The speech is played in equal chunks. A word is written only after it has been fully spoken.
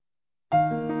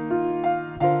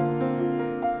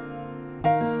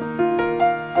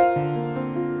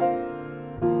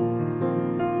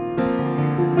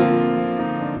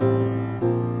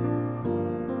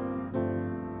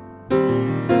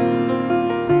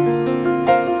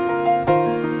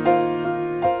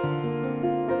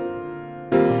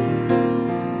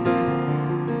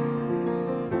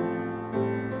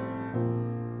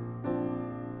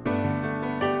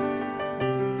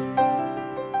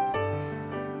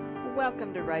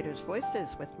Welcome to Writers'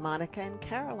 Voices with Monica and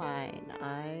Caroline.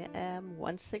 I am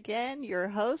once again your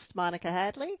host, Monica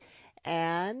Hadley,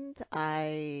 and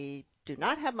I do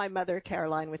not have my mother,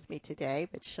 Caroline, with me today,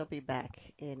 but she'll be back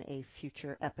in a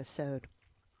future episode.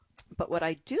 But what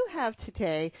I do have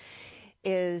today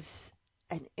is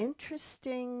an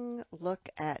interesting look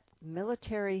at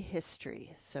military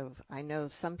history. So I know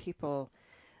some people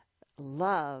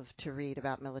love to read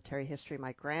about military history.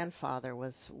 My grandfather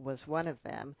was one of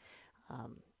them.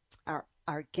 Um,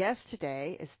 our guest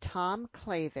today is Tom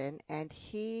Clavin, and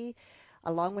he,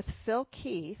 along with Phil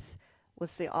Keith,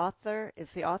 is the author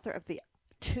of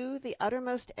To the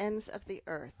Uttermost Ends of the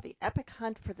Earth, the epic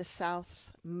hunt for the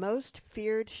South's most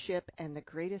feared ship and the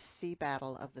greatest sea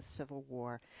battle of the Civil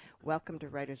War. Welcome to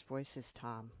Writers' Voices,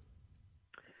 Tom.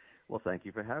 Well, thank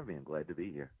you for having me. I'm glad to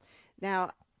be here.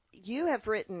 Now, you have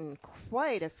written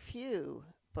quite a few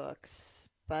books,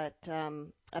 but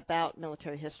about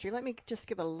military history. Let me just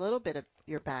give a little bit of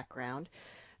your background.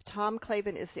 Tom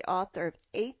Clavin is the author of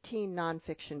 18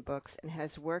 nonfiction books and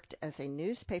has worked as a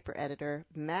newspaper editor,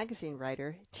 magazine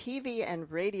writer, TV and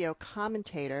radio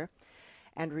commentator,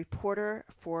 and reporter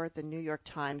for the New York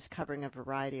Times, covering a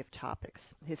variety of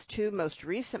topics. His two most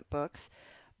recent books,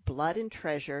 Blood and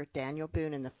Treasure, Daniel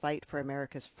Boone and the Fight for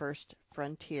America's First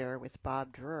Frontier with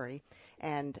Bob Drury,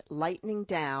 and Lightning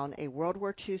Down, a World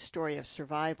War II story of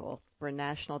survival, were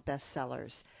national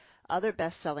bestsellers. Other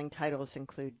best-selling titles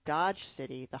include Dodge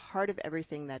City, The Heart of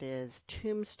Everything That Is,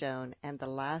 Tombstone, and The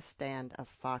Last Stand of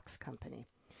Fox Company.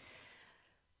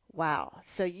 Wow.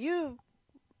 So you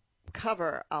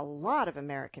cover a lot of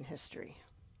American history.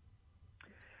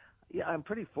 Yeah, I'm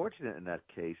pretty fortunate in that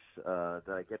case that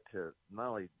I get to not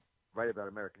only write about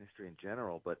American history in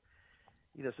general, but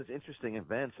such interesting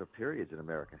events or periods in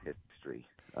American history.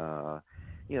 Some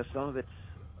of it's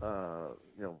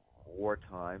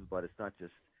wartime, but it's not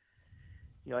just.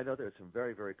 I know there are some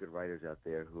very, very good writers out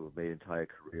there who have made entire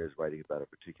careers writing about a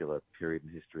particular period in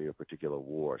history, or a particular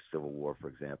war, Civil War, for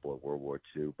example, or World War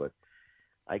II. But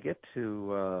I get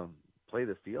to play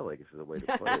the field, I guess is the way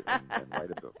to put it,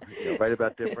 and write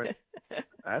about different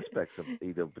aspects of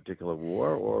either a particular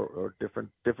war or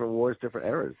different wars, different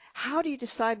eras. How do you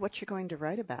decide what you're going to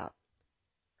write about?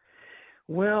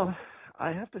 Well,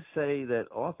 I have to say that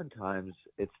oftentimes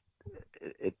it's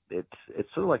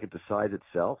sort of like it decides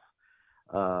itself.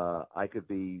 It's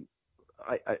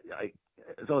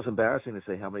almost embarrassing to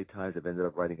say how many times I've ended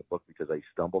up writing a book because I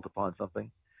stumbled upon something.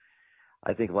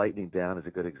 I think Lightning Down is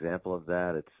a good example of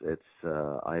that.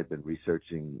 I had been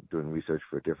doing research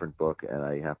for a different book, and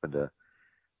I happened to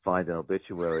find an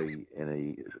obituary in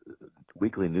a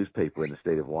weekly newspaper in the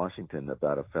state of Washington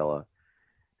about a fella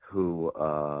who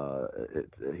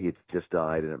he had just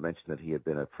died, and it mentioned that he had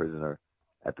been a prisoner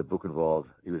at the Buchenwald.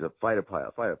 He was a fighter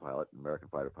pilot, an American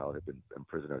fighter pilot, had been a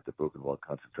prisoner at the Buchenwald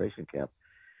concentration camp.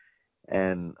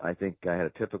 And I think I had a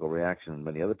typical reaction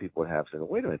many other people would have, saying,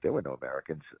 "Wait a minute, there were no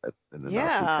Americans in the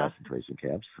Nazi concentration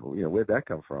camps. Where'd that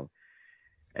come from?"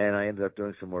 And I ended up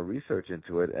doing some more research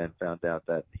into it and found out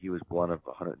that he was one of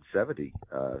 170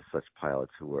 such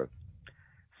pilots who were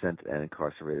sent and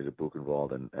incarcerated at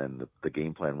Buchenwald, and the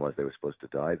game plan was they were supposed to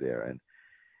die there,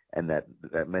 and that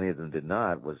many of them did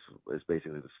not is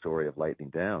basically the story of Lightning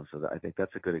Down. So I think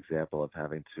that's a good example of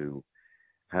having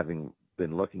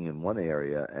been looking in one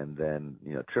area and then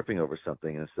tripping over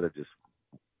something, and instead of just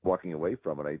walking away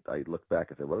from it, I look back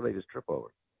and say, what did I just trip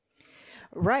over?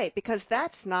 Right, because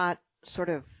that's not sort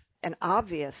of an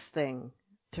obvious thing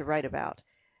to write about.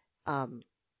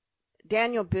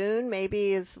 Daniel Boone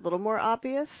maybe is a little more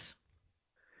obvious.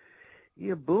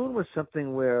 Yeah, Boone was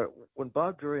something where when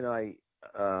Bob Drury and I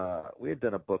we had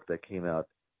done a book that came out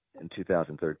in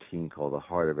 2013 called The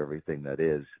Heart of Everything That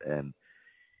Is, and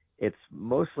it's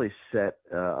mostly set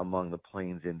among the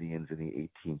Plains Indians in the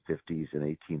 1850s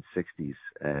and 1860s,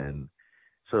 and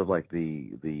sort of like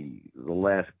the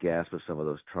last gasp of some of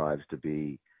those tribes to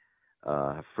be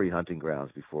free hunting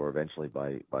grounds before eventually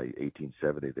by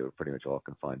 1870 they were pretty much all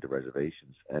confined to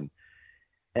reservations.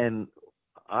 And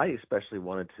I especially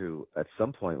wanted to, at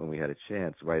some point when we had a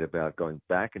chance, write about going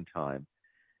back in time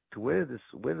to where did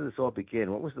this all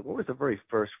begin? What was the very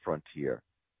first frontier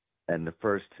and the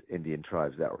first Indian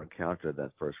tribes that were encountered in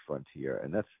that first frontier?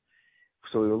 And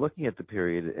so we were looking at the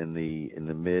period in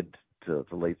the mid to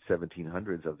the late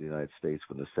 1700s of the United States,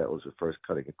 when the settlers were first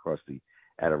cutting across the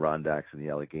Adirondacks and the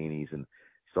Alleghenies and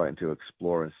starting to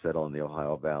explore and settle in the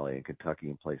Ohio Valley and Kentucky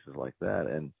and places like that.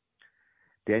 And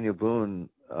Daniel Boone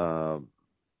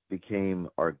became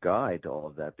our guide to all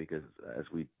of that, because as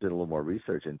we did a little more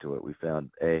research into it, we found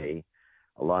a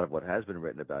lot of what has been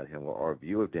written about him, or our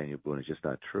view of Daniel Boone, is just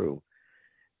not true.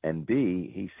 and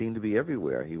B, he seemed to be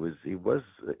everywhere. He was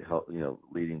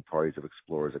leading parties of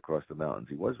explorers across the mountains.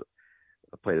 He was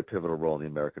played a pivotal role in the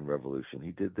American Revolution.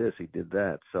 He did this, he did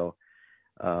that. So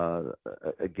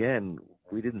again,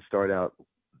 we didn't start out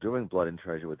doing Blood and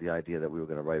Treasure with the idea that we were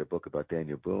going to write a book about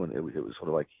Daniel Boone. It was sort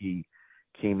of like he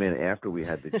came in after we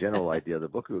had the general idea of the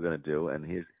book we were going to do, and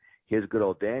here's good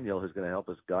old Daniel who's going to help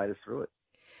us guide us through it.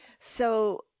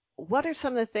 So, what are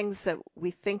some of the things that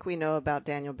we think we know about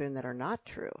Daniel Boone that are not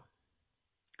true?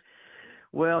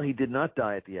 Well, he did not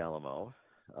die at the Alamo.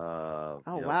 Wow.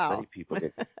 Many people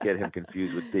get him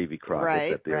confused with Davy Crockett,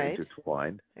 Right, that they're right.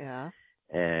 intertwined. Yeah.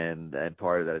 And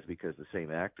part of that is because the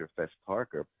same actor, Fess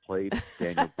Parker, played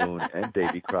Daniel Boone and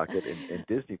Davy Crockett in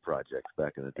Disney projects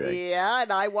back in the day. Yeah,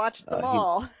 and I watched them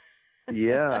all.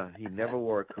 He never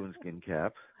wore a coonskin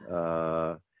cap.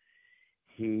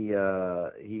 He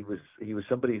was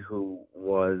somebody who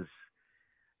was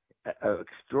an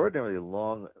extraordinarily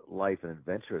long life, an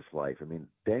adventurous life. I mean,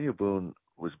 Daniel Boone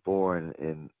was born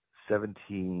in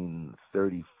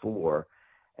 1734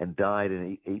 and died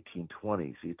in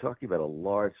 1820. So you're talking about a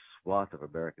large swath of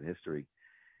American history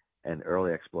and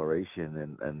early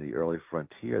exploration and the early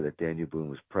frontier that Daniel Boone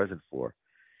was present for.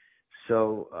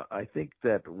 So I think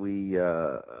that we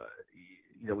have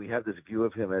this view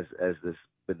of him as this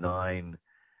benign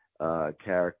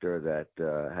character that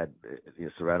had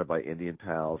surrounded by Indian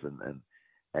pals and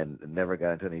never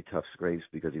got into any tough scrapes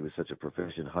because he was such a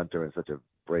proficient hunter and such a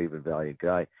brave and valiant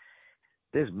guy.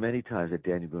 There's many times that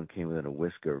Daniel Boone came within a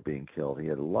whisker of being killed. He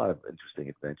had a lot of interesting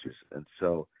adventures. And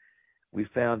so we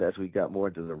found as we got more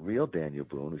into the real Daniel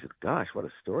Boone, we said, gosh, what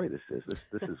a story this is.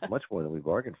 This is much more than we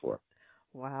bargained for.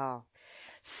 Wow.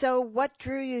 So what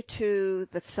drew you to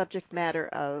the subject matter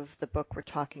of the book we're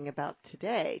talking about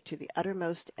today, To the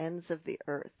Uttermost Ends of the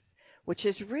Earth, which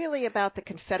is really about the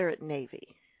Confederate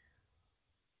Navy?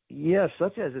 Yes,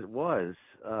 such as it was.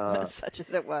 Such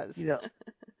as it was.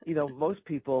 Most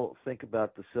people think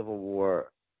about the Civil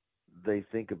War. They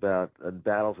think about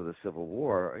battles of the Civil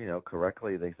War.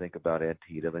 Correctly, they think about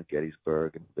Antietam and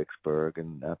Gettysburg and Vicksburg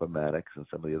and Appomattox and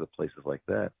some of the other places like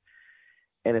that.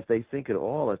 And if they think at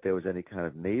all that there was any kind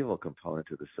of naval component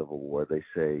to the Civil War, they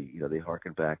say, they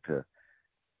hearken back to,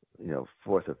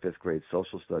 fourth or fifth grade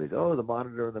social studies. Oh, the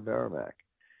Monitor and the Merrimack,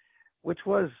 which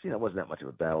was, wasn't that much of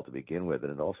a battle to begin with,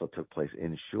 and it also took place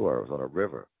inshore. It was on a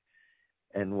river.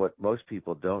 And what most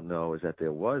people don't know is that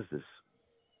there was this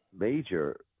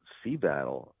major sea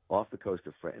battle off the coast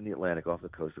of in the Atlantic, off the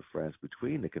coast of France,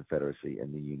 between the Confederacy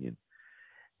and the Union.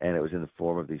 And it was in the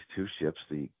form of these two ships,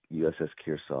 the USS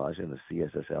Kearsarge and the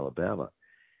CSS Alabama.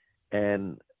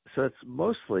 And so it's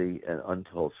mostly an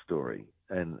untold story.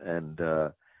 And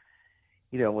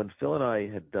when Phil and I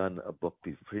had done a book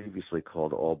previously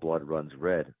called All Blood Runs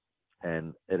Red,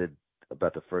 and it had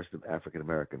about the first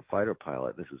African-American fighter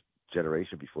pilot, this was a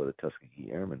generation before the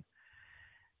Tuskegee Airmen.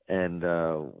 And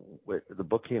the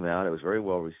book came out. It was very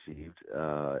well received.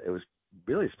 It was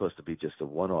really supposed to be just a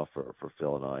one-off for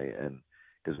Phil and I, and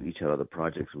because we each had other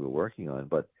projects we were working on.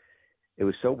 But it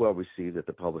was so well received that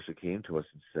the publisher came to us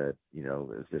and said,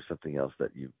 is there something else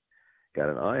that you got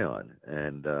an eye on?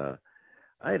 And I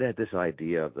had this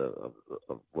idea of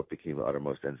what became the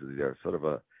Uttermost Ends of the Earth, sort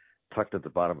of tucked at the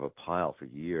bottom of a pile for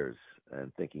years,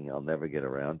 and thinking I'll never get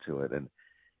around to it.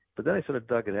 But then I sort of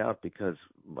dug it out because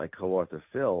my co-author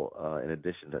Phil, in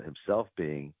addition to himself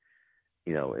being,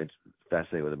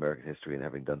 fascinated with American history and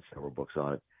having done several books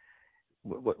on it,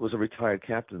 was a retired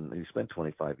captain. He spent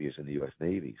 25 years in the U.S.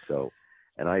 Navy. So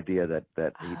an idea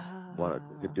that he wanted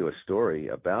to do a story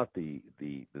about the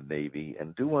Navy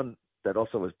and do one that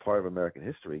also was part of American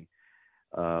history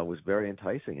was very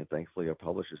enticing. And thankfully, our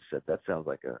publisher said, that sounds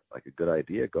like a good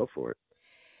idea. Go for it.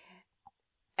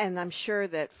 And I'm sure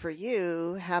that for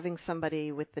you, having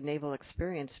somebody with the naval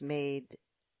experience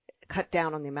cut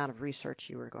down on the amount of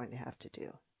research you were going to have to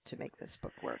do to make this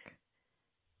book work.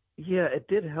 Yeah, it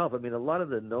did help. I mean, a lot of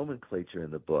the nomenclature in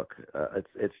the book,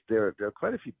 there are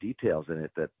quite a few details in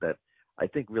it that I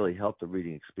think really help the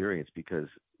reading experience because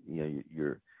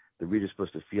the reader's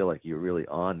supposed to feel like you're really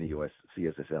on the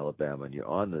CSS Alabama and you're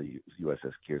on the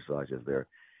USS Kearsarge as they're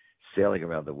sailing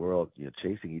around the world,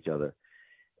 chasing each other.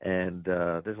 And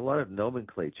there's a lot of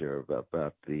nomenclature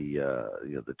about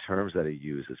the terms that are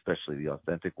used, especially the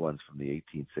authentic ones from the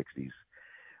 1860s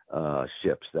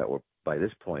ships that were by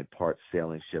this point part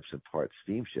sailing ships and part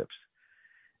steamships.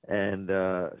 And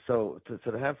so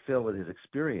to have Phil with his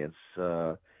experience,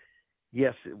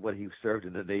 yes, when he served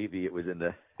in the Navy, it was in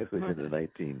the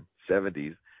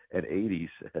 1970s and 80s,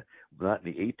 not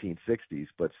in the 1860s,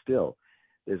 but still.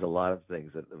 there's a lot of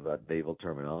things about naval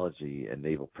terminology and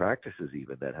naval practices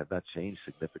even that have not changed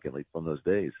significantly from those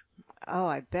days. Oh,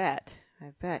 I bet.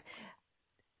 I bet.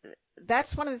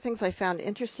 That's one of the things I found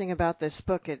interesting about this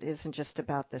book. It isn't just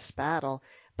about this battle,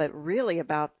 but really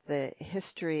about the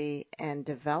history and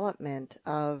development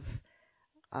of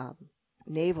um,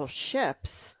 naval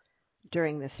ships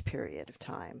during this period of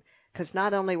time. Because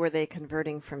not only were they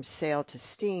converting from sail to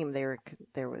steam,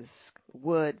 there was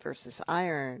wood versus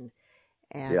iron,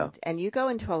 Yeah. and you go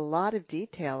into a lot of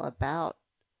detail about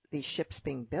these ships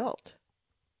being built.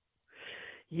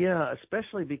 Yeah,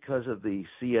 especially because of the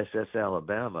CSS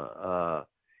Alabama.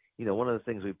 One of the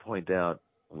things we point out,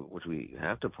 which we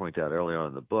have to point out earlier on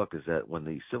in the book, is that when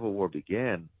the Civil War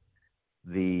began,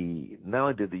 not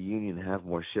only did the Union have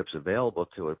more ships available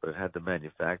to it, but it had the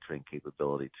manufacturing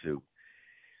capability to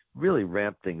really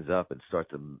ramp things up and start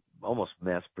to almost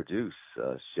mass produce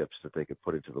ships that they could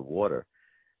put into the water.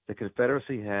 The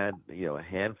Confederacy had, a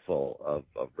handful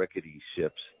of rickety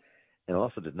ships, and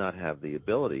also did not have the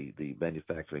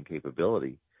manufacturing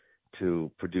capability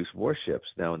to produce more ships.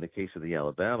 Now, in the case of the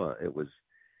Alabama, it was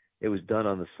done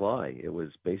on the sly. It was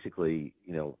basically,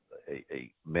 a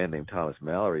man named Thomas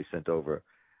Mallory sent over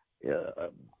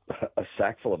a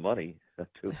sack full of money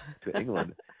to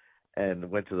England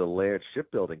and went to the Laird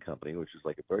Shipbuilding Company, which is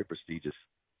like a very prestigious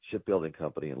shipbuilding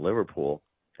company in Liverpool,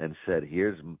 and said,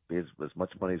 here's as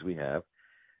much money as we have.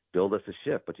 Build us a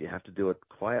ship, but you have to do it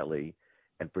quietly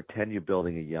and pretend you're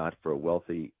building a yacht for a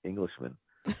wealthy Englishman,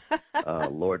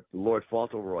 Lord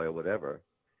Fauntleroy or whatever,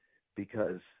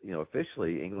 because,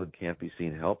 officially England can't be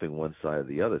seen helping one side or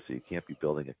the other, so you can't be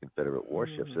building a Confederate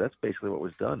warship. So that's basically what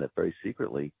was done. That very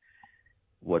secretly,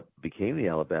 what became the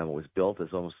Alabama was built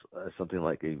as almost something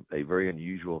like a very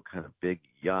unusual kind of big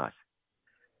yacht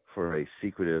for a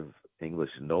secretive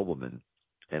English nobleman.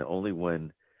 And only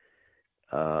when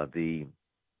the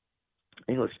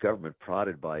English government,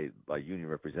 prodded by union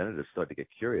representatives, started to get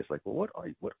curious, like, well, what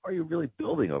are you really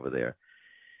building over there?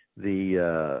 The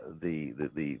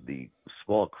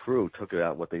small crew took it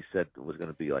out what they said was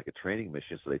going to be like a training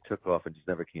mission, so they took off and just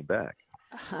never came back.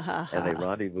 And they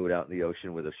rendezvoused out in the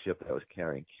ocean with a ship that was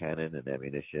carrying cannon and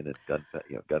ammunition and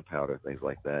gunpowder, things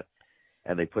like that.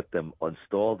 And they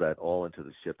installed that all into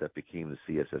the ship that became the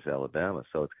CSS Alabama.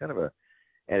 So it's kind of an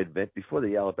advent before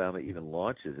the Alabama even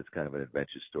launches. It's kind of an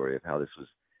adventure story of how the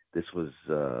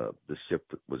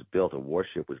ship was built. A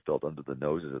warship was built under the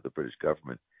noses of the British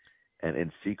government and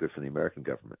in secret from the American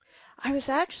government. I was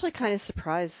actually kind of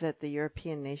surprised that the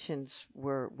European nations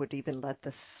would even let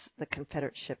the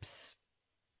Confederate ships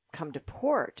come to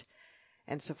port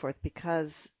and so forth,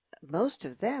 because most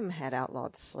of them had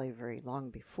outlawed slavery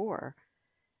long before.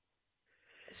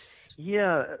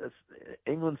 Yeah,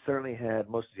 England certainly had.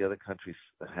 Most of the other countries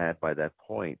had by that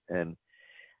point, and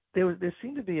there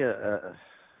seemed to be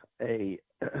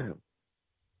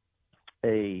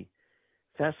a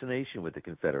fascination with the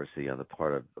Confederacy on the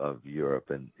part of Europe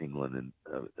and England and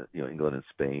England and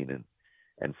Spain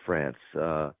and France.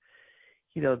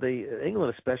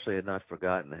 England especially had not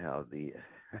forgotten how it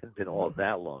had been all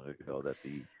that long ago that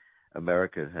the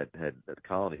America the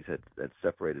colonies had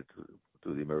separated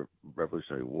through the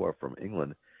Revolutionary War from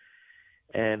England.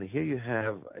 And here you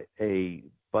have a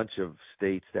bunch of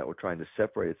states that were trying to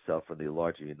separate itself from the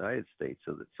larger United States.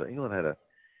 So England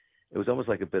it was almost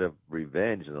like a bit of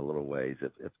revenge in a little ways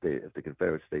if the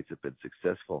Confederate States had been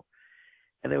successful.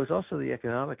 And there was also the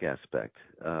economic aspect.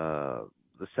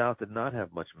 The South did not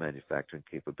have much manufacturing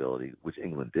capability, which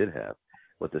England did have.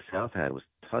 What the South had was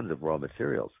tons of raw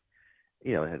materials.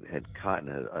 It had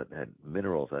cotton, had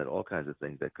minerals, had all kinds of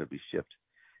things that could be shipped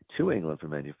to England for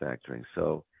manufacturing.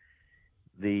 So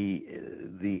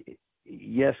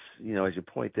yes, as you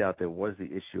point out, there was the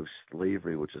issue of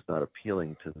slavery, which is not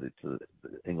appealing to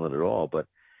England at all. But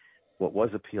what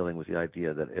was appealing was the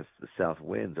idea that if the South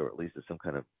wins, or at least if some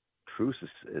kind of truce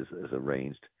is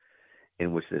arranged,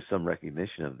 in which there's some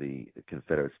recognition of the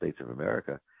Confederate States of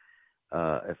America,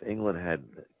 if England had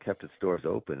kept its doors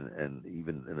open and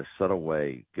even in a subtle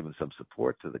way given some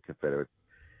support to the Confederacy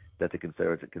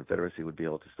would be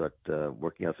able to start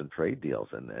working out some trade deals,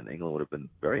 and England would have been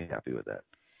very happy with that.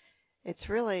 It's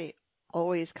really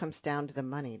always comes down to the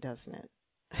money, doesn't it?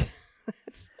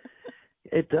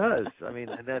 It does. I mean,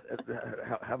 and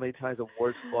how many times a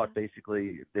war's fought,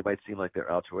 basically, they might seem like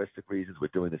they're altruistic reasons. We're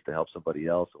doing this to help somebody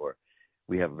else, or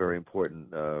we have a very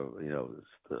important,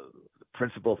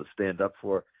 principle to stand up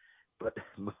for. But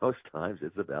most times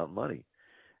it's about money.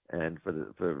 And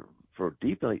for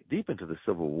deep into the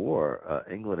Civil War,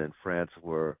 England and France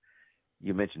were,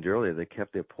 you mentioned earlier, they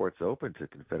kept their ports open to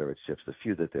Confederate ships, the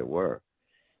few that there were,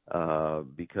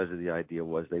 because of the idea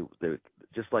was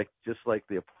just like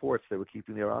the ports, they were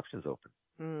keeping their options open.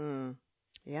 Mm.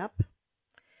 Yep.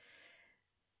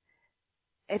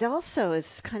 It also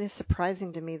is kind of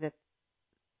surprising to me that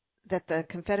the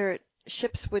Confederate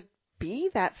ships would be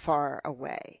that far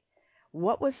away.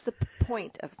 What was the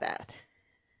point of that?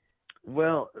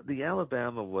 Well, the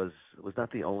Alabama was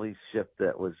not the only ship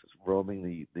that was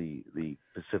roaming the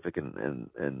Pacific and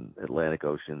Atlantic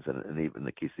Oceans, and even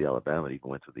the case of the Alabama, it even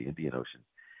went to the Indian Ocean.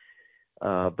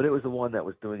 But it was the one that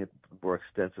was doing it more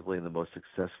extensively and the most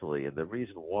successfully. And the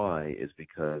reason why is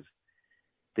because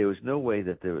there was no way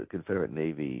that the Confederate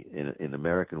Navy in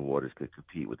American waters could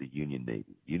compete with the Union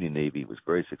Navy. Union Navy was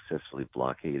very successfully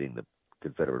blockading the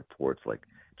Confederate ports like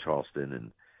Charleston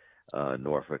and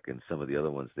Norfolk and some of the other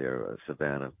ones there,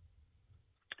 Savannah,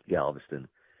 Galveston,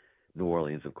 New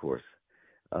Orleans, of course.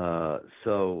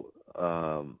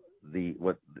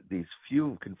 What these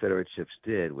few Confederate ships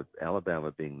did, with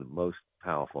Alabama being the most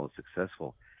powerful and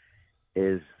successful,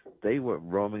 is they were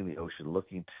roaming the ocean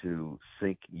looking to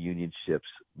sink Union ships,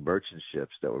 merchant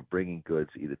ships that were bringing goods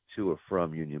either to or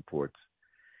from Union ports,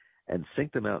 and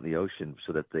sink them out in the ocean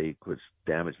so that they could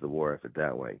damage the war effort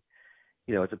that way.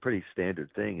 It's a pretty standard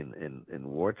thing in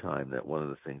wartime that one of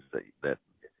the things that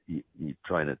you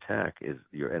try and attack is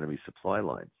your enemy's supply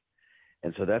lines.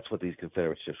 And so that's what these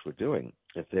Confederate ships were doing.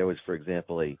 If there was, for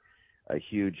example, a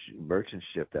huge merchant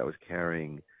ship that was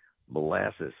carrying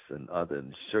molasses and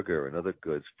sugar and other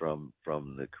goods from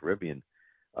the Caribbean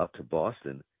up to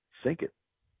Boston, sink it,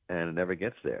 and it never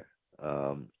gets there.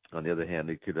 On the other hand,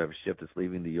 you could have a ship that's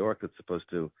leaving New York that's supposed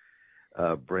to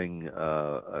bring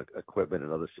equipment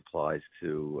and other supplies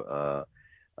to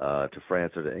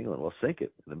France or to England. Well, sink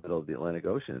it in the middle of the Atlantic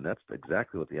Ocean, and that's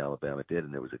exactly what the Alabama did,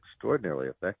 and it was extraordinarily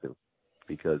effective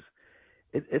because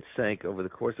it sank over the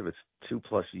course of its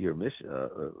 2+ year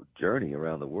journey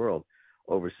around the world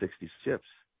over 60 ships,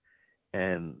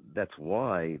 and that's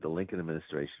why the Lincoln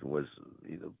administration was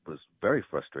very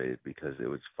frustrated, because it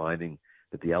was finding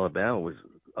that the Alabama was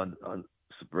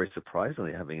very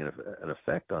surprisingly having an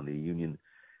effect on the Union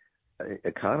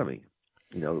economy.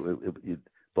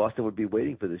 Boston would be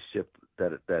waiting for this ship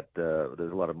that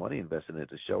there's a lot of money invested in it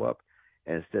to show up,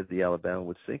 and instead the Alabama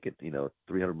would sink it,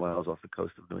 300 miles off the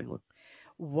coast of New England.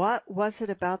 What was it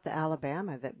about the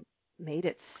Alabama that made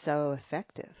it so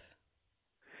effective?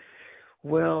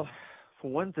 Well,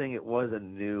 for one thing, it was a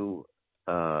new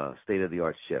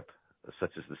state-of-the-art ship,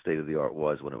 such as the state-of-the-art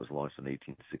was when it was launched in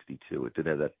 1862. It did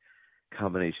have that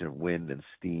combination of wind and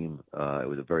steam. It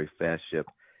was a very fast ship.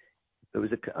 It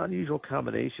was an unusual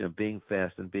combination of being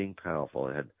fast and being powerful.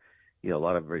 It had, a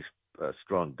lot of very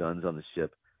strong guns on the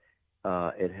ship.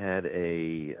 It had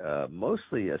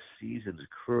mostly a seasoned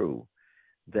crew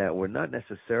that were not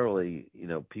necessarily,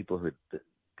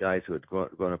 guys who had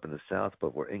grown up in the South,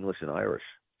 but were English and Irish,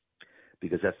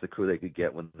 because that's the crew they could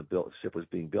get when the ship was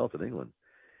being built in England.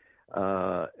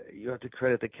 You have to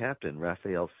credit the captain,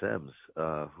 Raphael Semmes,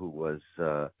 who was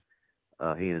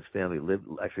he and his family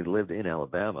lived in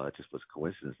Alabama. It just was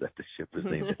coincidence that the ship was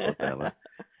named Alabama.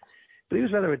 But he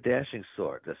was rather a dashing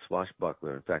sort, a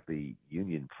swashbuckler. In fact, the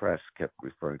Union press kept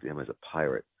referring to him as a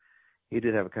pirate. He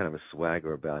did have a kind of a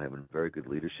swagger about him and very good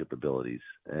leadership abilities.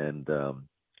 And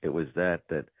it was that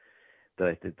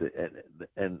I think that,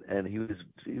 and he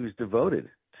was devoted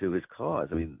to his cause.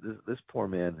 I mean, this poor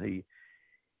man,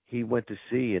 he went to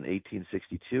sea in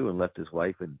 1862 and left his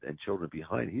wife and children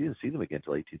behind. He didn't see them again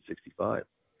until 1865.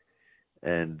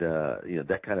 And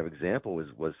that kind of example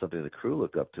was something the crew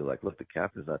looked up to. Like, look, the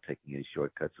captain's not taking any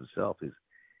shortcuts himself.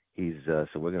 He's so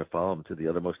we're going to follow him to the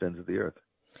uttermost ends of the earth.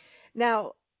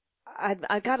 Now,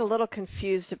 I got a little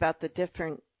confused about the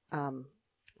different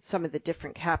some of the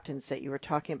different captains that you were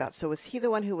talking about. So was he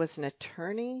the one who was an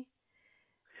attorney?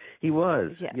 He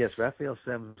was. Yes. Raphael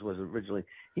Semmes was originally.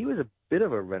 He was a bit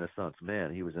of a Renaissance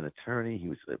man. He was an attorney. He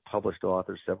was a published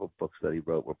author. Several books that he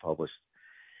wrote were published.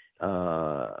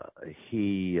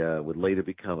 He would later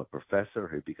become a professor.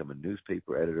 He'd become a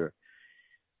newspaper editor.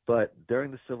 But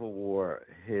during the Civil War,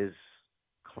 his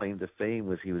claim to fame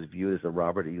was he was viewed as the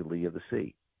Robert E. Lee of the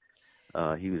sea.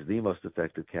 He was the most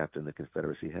effective captain the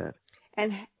Confederacy had.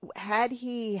 And had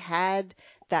he had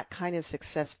that kind of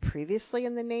success previously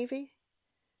in the Navy?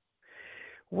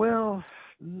 Well,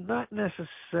 not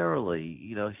necessarily.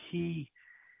 He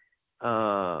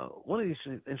one of the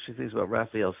interesting things about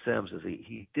Raphael Semmes is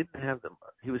he didn't have them.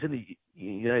 He was in the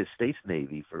United States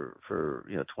Navy for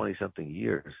 20-something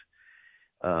years,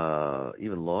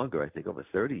 even longer, I think, over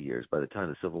 30 years by the time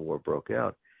the Civil War broke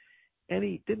out. And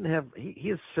he didn't have. He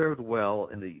has served well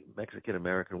in the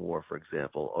Mexican-American War, for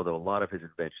example. Although a lot of his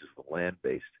inventions were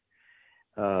land-based,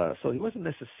 So he wasn't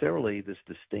necessarily this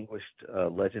distinguished,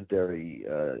 legendary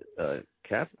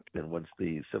captain once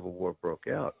the Civil War broke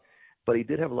out, but he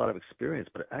did have a lot of experience.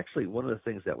 But actually, one of the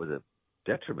things that was a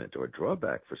detriment or a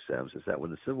drawback for Semmes is that when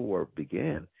the Civil War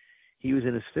began, he was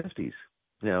in his 50s.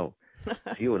 Now,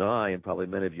 you and I, and probably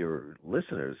many of your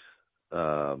listeners,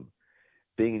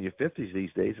 being in your 50s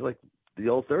these days are like the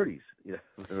old 30s. You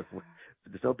know,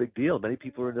 there's no big deal. Many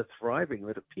people are in the thriving,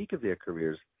 at the peak of their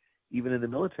careers, even in the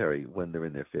military when they're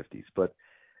in their 50s. But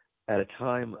at a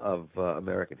time of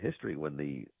American history when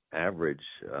the average,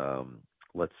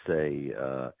 let's say,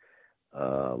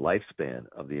 lifespan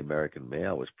of the American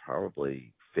male was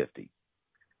probably 50.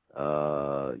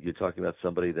 You're talking about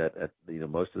somebody that,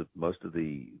 most of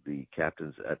the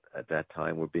captains at that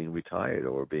time were being retired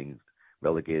or being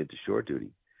relegated to shore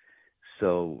duty.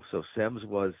 So Semmes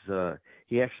was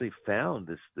he actually found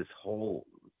this whole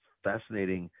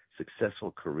fascinating,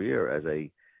 successful career as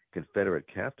a Confederate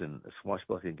captain, a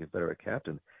swashbuckling Confederate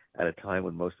captain, at a time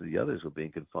when most of the others were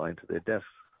being confined to their desks.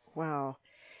 Wow.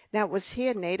 Now, was he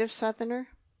a native Southerner?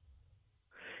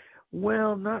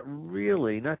 Well, not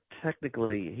really, not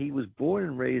technically. He was born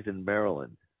and raised in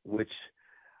Maryland, which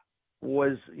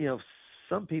was,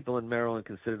 some people in Maryland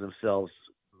consider themselves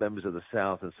members of the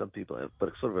South, and some people,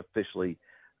 but sort of officially,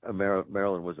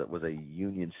 Maryland was a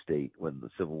Union state when the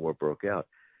Civil War broke out.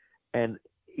 And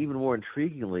even more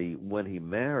intriguingly, when he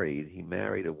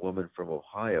married a woman from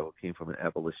Ohio who came from an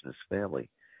abolitionist family.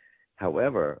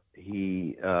 However,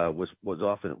 he was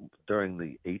often, during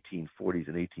the 1840s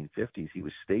and 1850s, he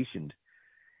was stationed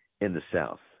in the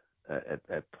South,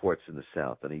 at ports in the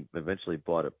South, and he eventually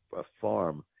bought a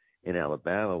farm in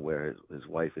Alabama where his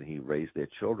wife and he raised their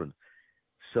children.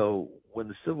 So when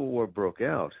the Civil War broke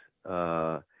out,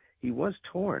 he was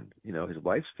torn. His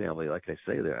wife's family, like I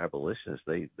say, they're abolitionists.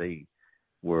 They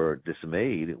were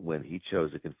dismayed when he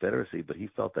chose the Confederacy, but he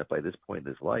felt that by this point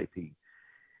in his life, he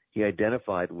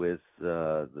identified with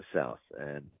the South,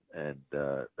 and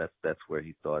that's where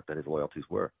he thought that his loyalties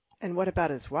were. And what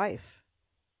about his wife?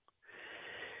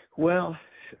 Well,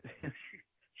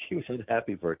 she was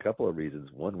unhappy for a couple of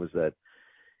reasons. One was that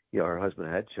her husband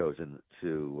had chosen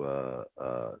to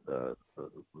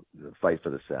fight for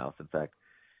the South. In fact,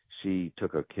 she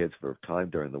took her kids for a time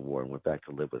during the war and went back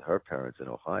to live with her parents in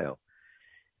Ohio.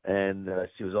 And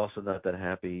she was also not that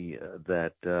happy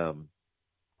that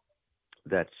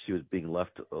she was being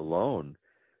left alone.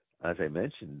 As I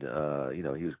mentioned, he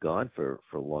was gone for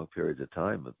long periods of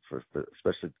time,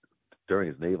 especially during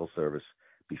his naval service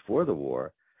before the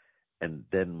war. And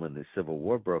then when the Civil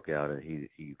War broke out, and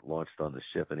he launched on the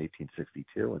ship in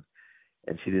 1862,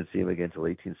 and she didn't see him again until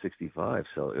 1865.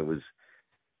 So it was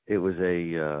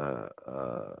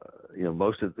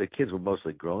most of the kids were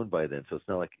mostly grown by then. So it's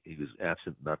not like he was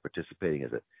absent, not participating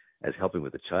as helping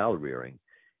with the child rearing.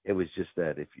 It was just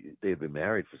that they had been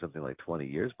married for something like 20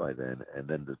 years by then, and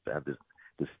then to have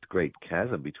this great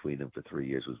chasm between them for 3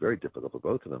 years was very difficult for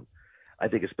both of them. I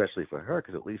think especially for her,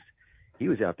 because at least he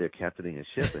was out there captaining a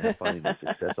ship and finding the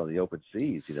success on the open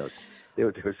seas. There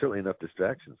were certainly enough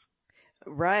distractions.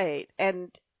 Right.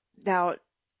 And now,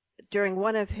 during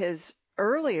one of his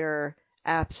earlier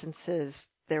absences,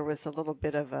 there was a little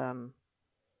bit of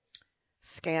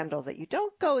scandal that you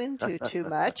don't go into too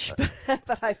much,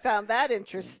 but I found that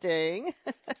interesting.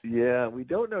 Yeah, we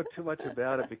don't know too much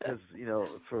about it because,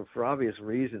 for obvious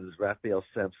reasons, Raphael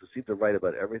Semmes, who seemed to write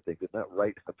about everything, did not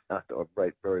write about or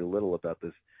write very little about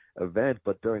this event.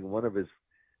 But during one of his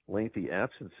lengthy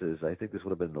absences, I think this would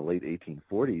have been in the late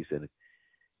 1840s, and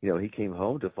he came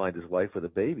home to find his wife with a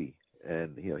baby,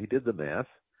 and he did the math,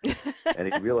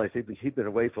 and he realized he'd been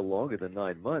away for longer than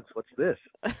 9 months. What's this?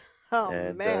 Oh,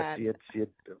 and man. She had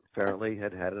apparently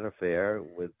had an affair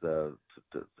with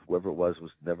whoever it was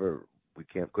never.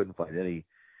 Couldn't find any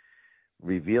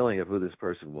revealing of who this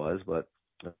person was, but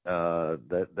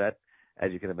that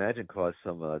as you can imagine caused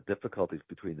some difficulties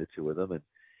between the two of them,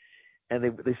 and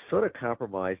they sort of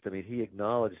compromised. I mean, he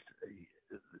acknowledged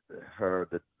her,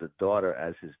 the daughter,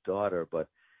 as his daughter, but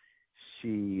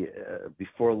she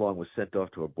before long was sent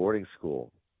off to a boarding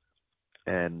school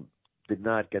and did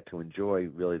not get to enjoy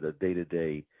really the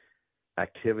day-to-day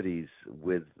activities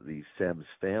with the Semmes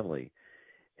family.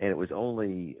 And it was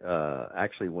only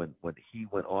actually when he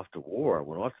went off to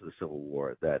the Civil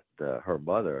War, that her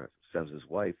mother, Semmes'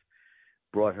 wife,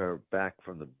 brought her back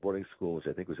from the boarding school, which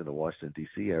I think was in the Washington,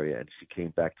 D.C. area, and she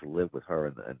came back to live with her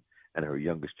and her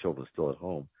youngest children still at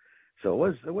home. So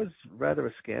it was rather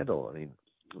a scandal. I mean,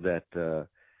 that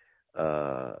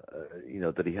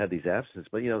that he had these absences,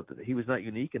 but he was not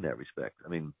unique in that respect. I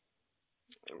mean,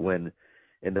 when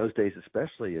in those days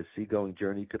especially, a seagoing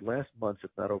journey could last months,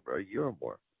 if not over a year or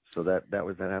more. So that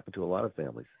happened to a lot of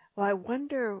families. Well, I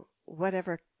wonder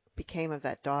whatever became of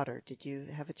that daughter. Did you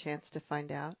have a chance to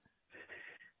find out?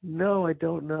 No, I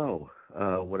don't know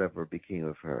whatever became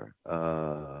of her.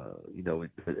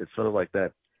 It's sort of like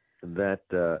that.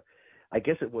 I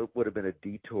guess it would have been a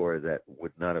detour that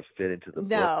would not have fit into the book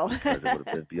No. because it would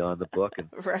have been beyond the book, and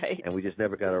Right. we just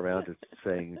never got around to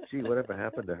saying, "Gee, whatever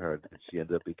happened to her? Did she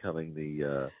end up becoming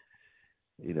the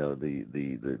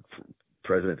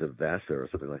president of Vassar or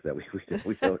something like that?"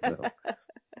 We don't know.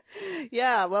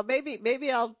 Yeah, well,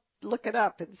 maybe I'll look it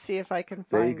up and see if I can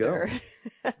There you find go. her.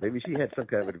 Maybe she had some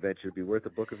kind of adventure. It'd be worth a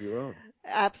book of your own.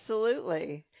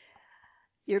 Absolutely.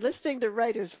 You're listening to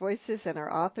Writers' Voices, and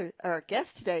our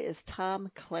guest today is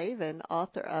Tom Clavin,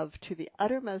 author of To the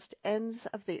Uttermost Ends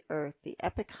of the Earth, the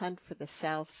epic hunt for the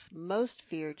South's most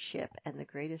feared ship and the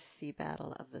greatest sea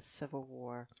battle of the Civil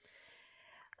War.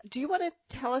 Do you want to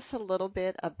tell us a little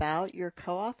bit about your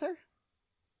co-author?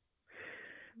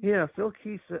 Yeah, Phil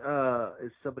Keith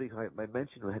is somebody who I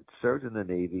mentioned who had served in the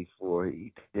Navy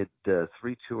he did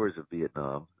 3 tours of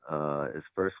Vietnam. His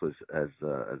first was as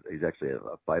he's actually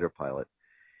a fighter pilot.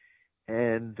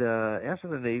 And after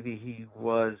the Navy, he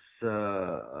was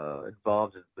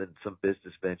involved in some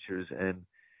business ventures. And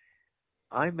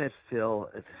I met Phil,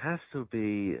 it has to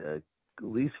be at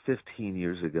least 15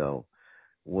 years ago,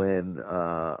 when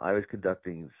I was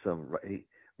conducting some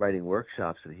writing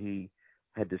workshops, and he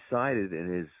had decided in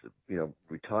his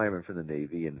retirement from the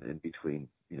Navy and in between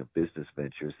business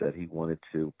ventures that he wanted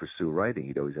to pursue writing.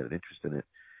 He'd always had an interest in it.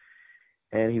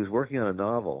 And he was working on a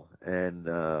novel. And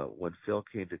when Phil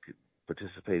came to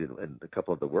participate in a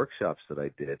couple of the workshops that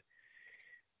I did,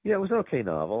 it was an okay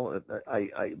novel.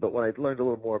 But when I learned a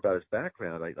little more about his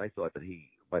background, I thought that he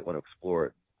might want to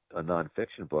explore a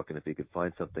nonfiction book, and if he could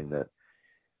find something that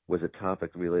was a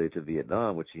topic related to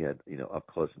Vietnam, which he had up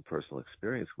close and personal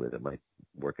experience with, it might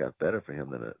work out better for him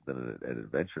than an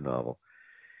adventure novel.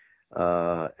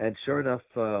 And sure enough,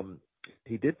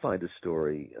 he did find a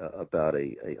story about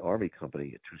a army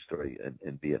company, a true story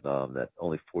in Vietnam, that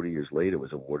only 40 years later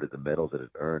was awarded the medals that it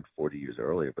earned 40 years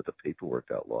earlier, but the paperwork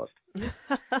got lost.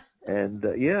 And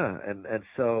and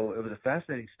so it was a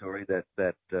fascinating story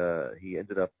that he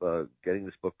ended up getting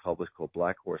this book published called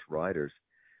Black Horse Riders,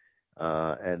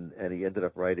 and he ended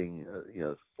up writing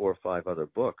 4 or 5 other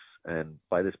books. And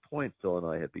by this point, Phil and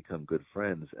I had become good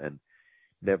friends, and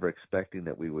never expecting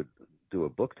that we would do a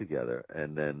book together.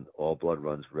 And then All Blood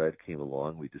Runs Red came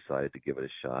along. We decided to give it a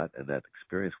shot, and that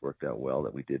experience worked out well,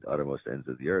 that we did Uttermost Ends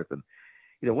of the Earth. And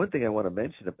one thing I want to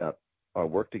mention about our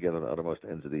work together on Uttermost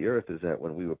Ends of the Earth is that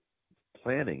when we were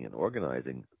planning and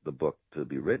organizing the book to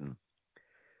be written,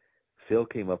 Phil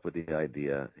came up with the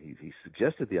idea. He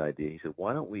suggested the idea. He said,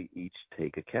 "Why don't we each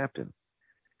take a captain,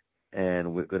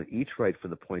 and we're going to each write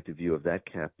from the point of view of that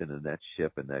captain and that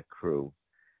ship and that crew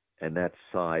and that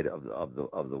side of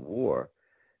the war,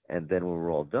 and then when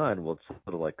we're all done, we'll sort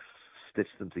of like stitch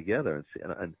them together."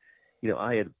 And see,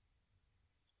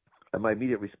 and my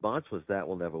immediate response was, "That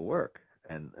will never work."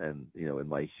 And in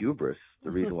my hubris,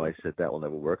 the reason why I said that will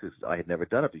never work is I had never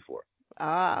done it before.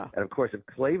 Ah. And of course, if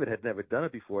Clavin had never done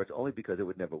it before, it's only because it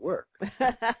would never work.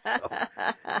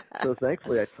 So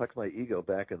thankfully, I tucked my ego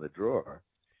back in the drawer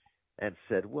and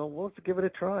said, "Well, let's give it a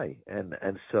try."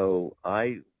 And so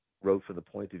I wrote from the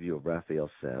point of view of Raphael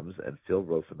Semmes, and Phil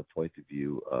wrote from the point of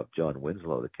view of John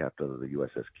Winslow, the captain of the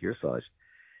USS Kearsarge.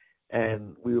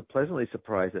 And we were pleasantly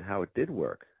surprised at how it did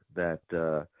work. That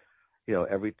that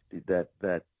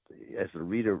as the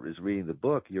reader is reading the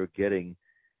book, you're getting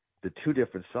the 2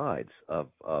 different sides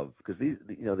of because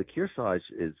the Kearsarge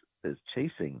is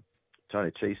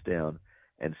trying to chase down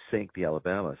and sink the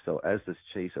Alabama. So as this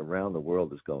chase around the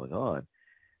world is going on,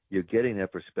 you're getting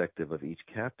that perspective of each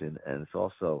captain, and it's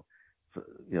also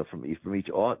from each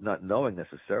author, not knowing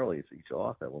necessarily it's each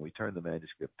author. When we turned the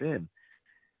manuscript in,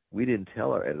 we didn't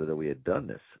tell our editor we had done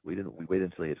this. We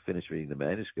waited until he had finished reading the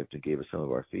manuscript and gave us some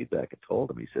of our feedback and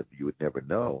told him. He said, "You would never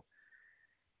know.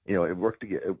 It worked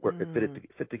together.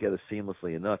 It fit together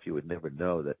seamlessly enough. You would never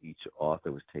know that each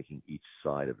author was taking each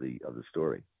side of the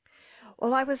story."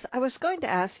 Well, I was going to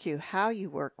ask you how you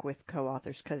work with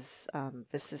co-authors, because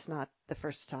this is not the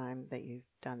first time that you've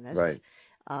done this. Right.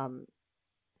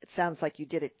 It sounds like you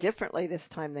did it differently this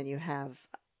time than you have.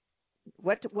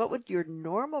 What would your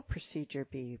normal procedure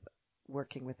be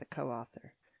working with a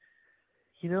co-author?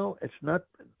 It's not.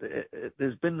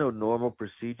 There's been no normal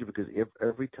procedure because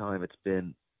every time it's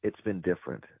been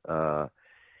different.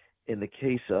 In the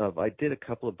case of, I did a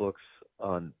couple of books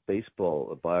on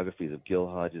baseball biographies of Gil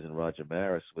Hodges and Roger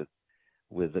Maris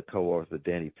with the co-author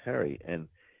Danny Perry, and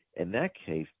in that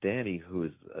case, Danny, who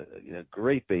is a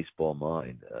great baseball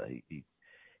mind,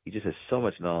 he just has so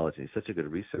much knowledge, and he's such a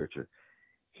good researcher.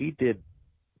 He did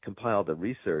compile the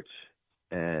research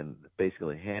and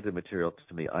basically handed material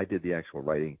to me. I did the actual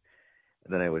writing,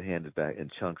 and then I would hand it back in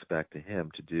chunks back to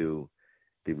him to do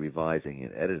the revising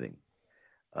and editing.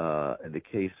 In the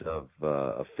case of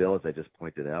Phil, as I just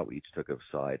pointed out, we each took a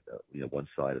side, one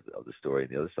side of the story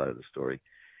and the other side of the story.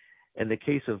 In the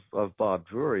case of Bob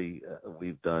Drury,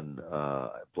 we've done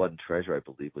Blood and Treasure, I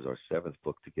believe, was our 7th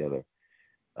book together.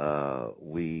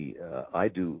 I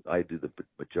do the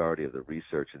majority of the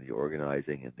research and the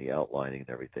organizing and the outlining and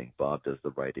everything. Bob does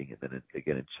the writing, and then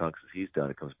again in chunks as he's done,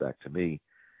 it comes back to me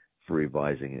for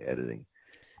revising and editing.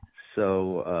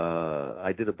 So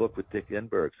I did a book with Dick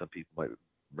Enberg. Some people might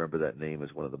remember that name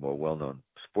as one of the more well-known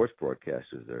sports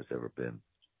broadcasters there's ever been.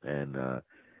 And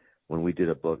when we did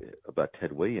a book about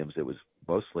Ted Williams, it was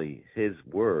mostly his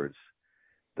words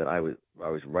that I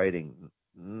was writing,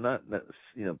 not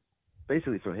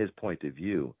basically from his point of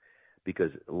view,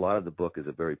 because a lot of the book is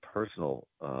a very personal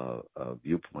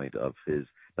viewpoint of his,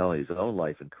 not only his own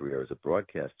life and career as a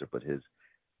broadcaster, but his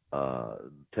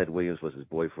Ted Williams was his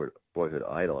boyhood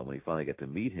idol, and when he finally got to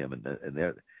meet him, and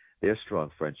their strong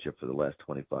friendship for the last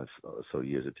 25 or so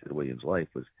years of Ted Williams' life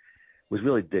was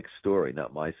really Dick's story,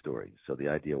 not my story. So the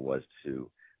idea was to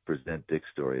present Dick's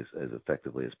story as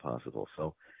effectively as possible.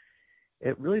 So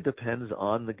it really depends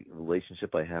on the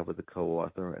relationship I have with the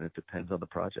co-author, and it depends on the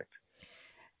project.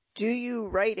 Do you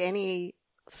write any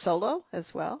solo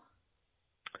as well?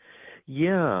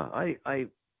 Yeah,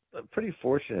 I'm pretty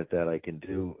fortunate that I can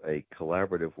do a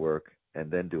collaborative work and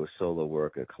then do a solo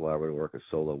work, a collaborative work, a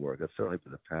solo work. That's certainly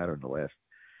been the pattern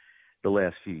the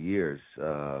last few years.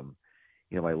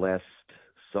 My last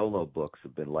solo books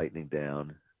have been Lightning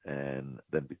Down, and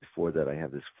then before that I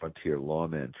have this Frontier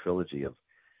Lawman trilogy of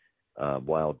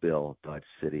Wild Bill, Dodge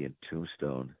City, and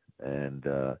Tombstone, and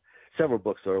several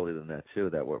books earlier than that too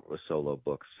that were solo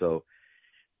books. So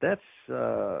that's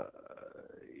on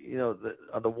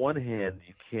the one hand,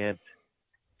 you can't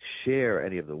share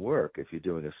any of the work if you're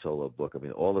doing a solo book. I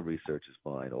mean, all the research is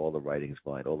mine, all the writing is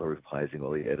mine, all the revising,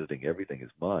 all the editing, everything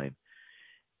is mine,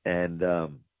 and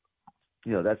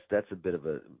that's a bit of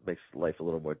makes life a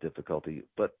little more difficulty.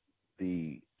 But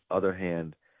the other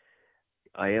hand,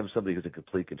 I am somebody who's in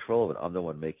complete control of it. I'm the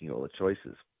one making all the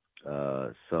choices.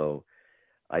 So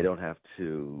I don't have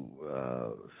to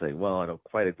say, well, I don't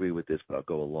quite agree with this, but I'll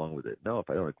go along with it. No, if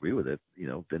I don't agree with it,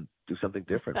 then do something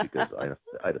different, because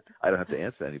I don't have to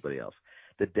answer to anybody else.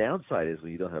 The downside is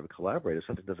when you don't have a collaborator, if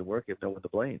something doesn't work, you have no one to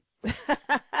blame.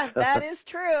 That is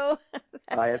true.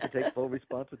 I have to take full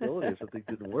responsibility if something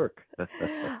didn't work.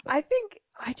 I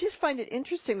just find it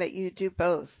interesting that you do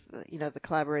both, the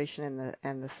collaboration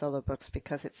and the solo books,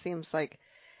 because it seems like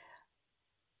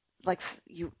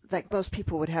most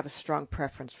people would have a strong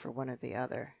preference for one or the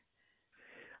other.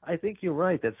 I think you're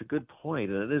right. That's a good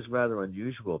point, and it is rather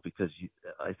unusual because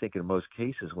I think in most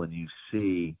cases when you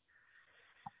see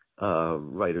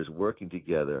writers working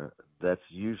together, that's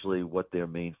usually what their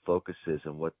main focus is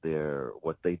and what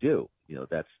they do.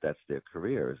 That's their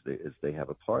career. Is they have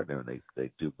a partner and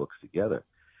they do books together.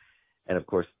 And of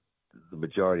course, the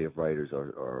majority of writers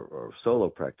are solo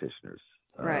practitioners.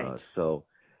 Right. So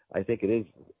I think it is.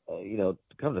 To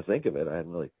come to think of it, I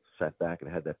hadn't really sat back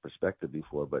and had that perspective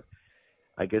before, but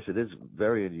I guess it is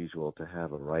very unusual to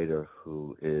have a writer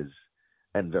who is,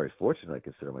 and very fortunate I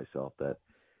consider myself, that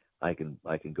I can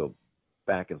go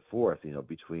back and forth,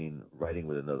 between writing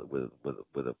with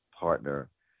a partner,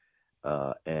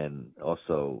 and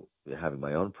also having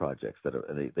my own projects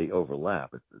and they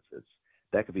overlap. It's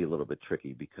that could be a little bit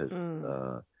tricky because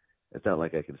it's not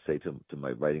like I can say to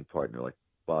my writing partner, like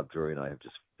Bob Drury and I have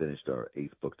just finished our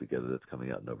 8th book together that's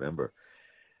coming out in November.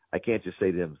 I can't just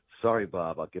say to him, "Sorry,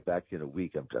 Bob, I'll get back to you in a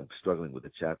week. I'm struggling with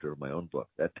a chapter of my own book."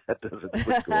 That doesn't go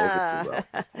over too well.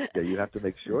 Yeah, you have to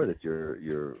make sure that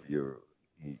you're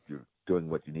doing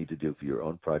what you need to do for your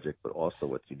own project, but also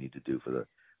what you need to do for the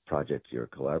project you're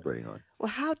collaborating on. Well,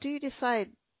 how do you decide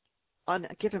on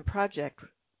a given project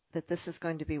that this is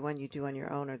going to be one you do on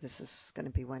your own, or this is going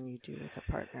to be one you do with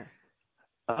a partner?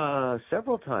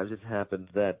 Several times it's happened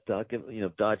that,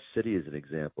 Dodge City is an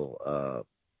example.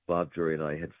 Bob Drury and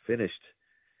I had finished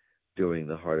doing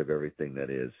The Heart of Everything That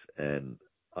Is, and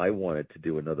I wanted to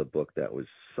do another book that was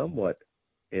somewhat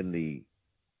in the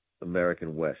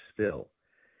American West still.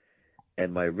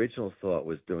 And my original thought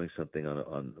was doing something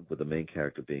on with the main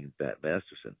character being Bat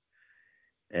Masterson.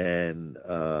 And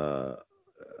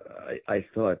I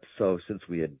thought, so since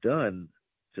we had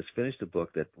just finished a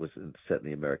book that was set in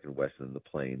the American West and in the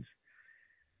Plains,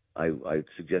 I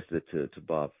suggested it to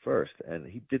Bob first, and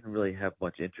he didn't really have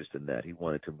much interest in that. He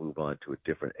wanted to move on to a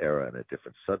different era and a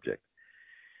different subject.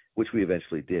 which we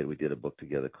eventually did. We did a book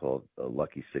together called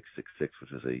Lucky 666,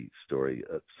 which is a story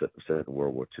set in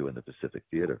World War II in the Pacific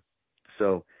Theater.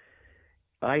 So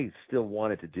I still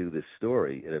wanted to do this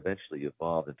story. It eventually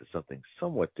evolved into something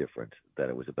somewhat different, that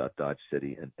it was about Dodge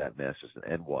City and Pat Masterson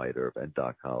and Wyatt Earp and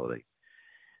Doc Holliday.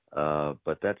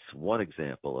 But that's one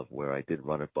example of where I did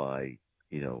run it by,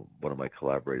 one of my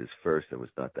collaborators first. There was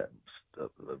not that a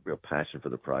real passion for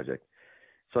the project.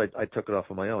 So I took it off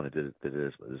on my own and did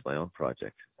it as my own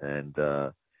project. And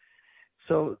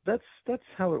so that's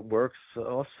how it works.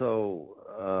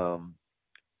 Also,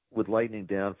 with Lightning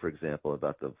Down, for example,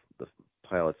 about the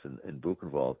pilots in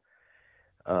Buchenwald,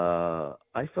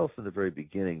 I felt from the very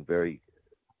beginning very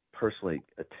personally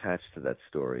attached to that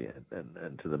story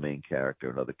and to the main character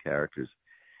and other characters.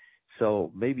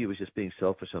 So maybe it was just being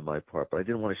selfish on my part, but I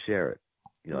didn't want to share it.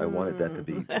 I wanted that to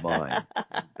be mine.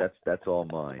 That's all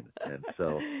mine. And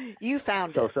so you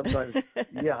found it. So sometimes,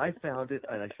 yeah, I found it,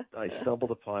 and I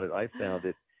stumbled upon it. I found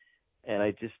it, and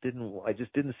I just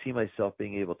didn't see myself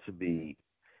being able to be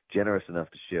generous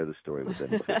enough to share the story with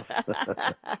anybody else.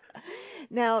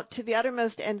 Now, To the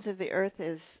Uttermost Ends of the Earth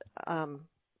is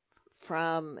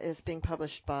being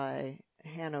published by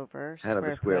Hanover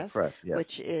Square Press, yes.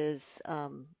 which is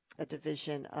a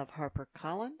division of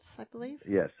HarperCollins, I believe.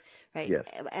 Yes. Right. Yes.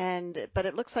 But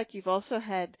it looks like you've also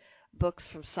had books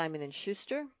from Simon and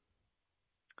Schuster.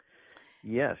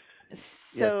 Yes.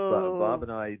 So yes, Bob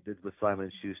and I did with Simon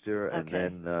and Schuster, and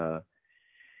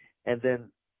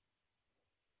then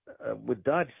with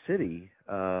Dodge City,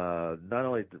 not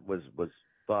only was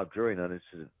Bob Drury not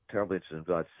terribly interested in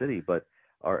Dodge City, but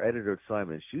our editor at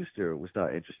Simon and Schuster was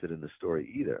not interested in the story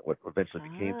either. What eventually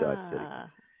became Dodge City,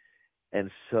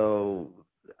 and so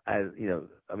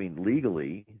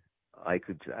legally, I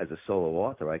could, as a solo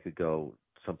author, I could go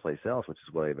someplace else, which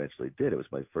is what I eventually did. It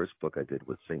was my first book I did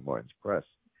with St. Martin's Press.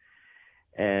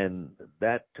 And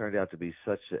that turned out to be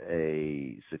such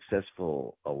a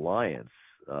successful alliance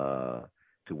to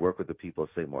work with the people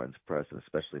at St. Martin's Press, and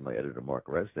especially my editor, Mark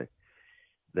Resnick,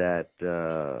 that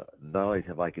not only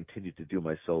have I continued to do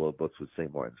my solo books with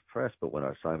St. Martin's Press, but when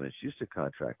our Simon & Schuster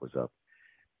contract was up,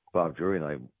 Bob Drury and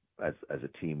I, as a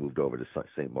team, moved over to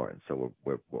St. Martin. So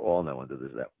we're all now under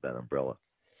that umbrella.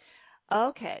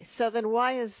 Okay. So then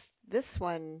why is this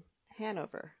one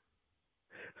Hanover?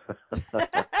 That's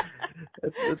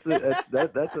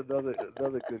another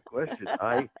good question.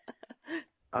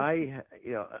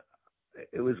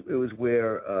 It was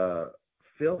where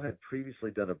Phil had previously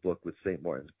done a book with St.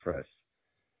 Martin's Press,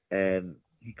 and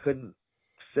he couldn't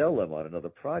sell them on another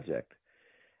project.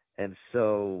 And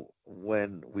so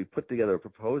when we put together a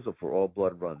proposal for All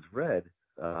Blood Runs Red,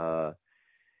 our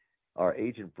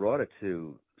agent brought it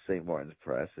to St. Martin's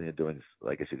Press, and you're doing,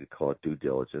 I guess you could call it, due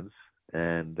diligence.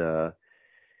 And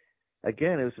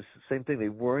again, it was the same thing. They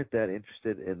weren't that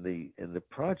interested in the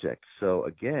project. So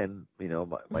again,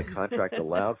 my contract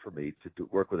allowed for me to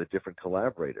work with a different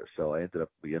collaborator. So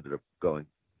we ended up going,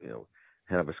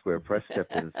 Hanover Square Press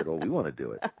stepped in and said, "Oh, we want to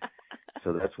do it."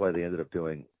 So that's why they ended up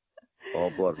doing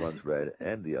All Blood Runs Red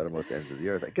and The Uttermost Ends of the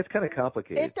Earth. It gets kind of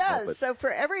complicated. It does. So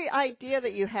for every idea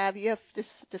that you have to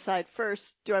decide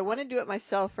first, do I want to do it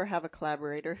myself or have a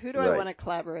collaborator? Who do I want to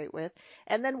collaborate with?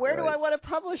 And then where do I want to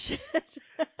publish it?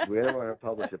 Where do I want to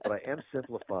publish it? But I am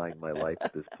simplifying my life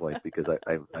at this point, because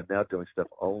I'm now doing stuff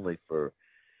only for,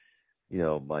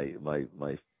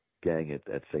 my gang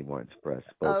at St. Martin's Press,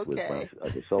 both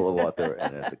as a solo author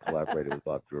and as a collaborator with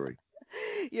Bob Drury.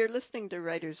 You're listening to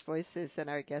Writers' Voices, and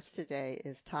our guest today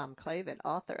is Tom Clavin,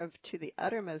 author of To the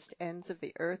Uttermost Ends of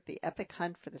the Earth, the epic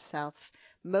hunt for the South's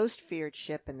most feared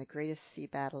ship in the greatest sea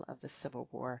battle of the Civil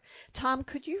War. Tom,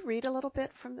 could you read a little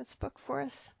bit from this book for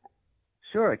us?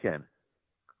 Sure, I can.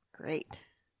 Great.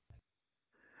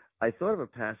 I thought of a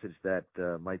passage that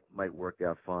might work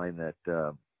out fine, that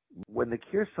when the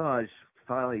Kearsarge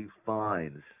finally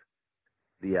finds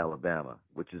the Alabama,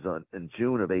 which is in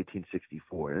June of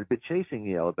 1864, and had been chasing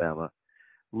the Alabama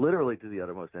literally to the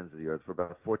uttermost ends of the earth for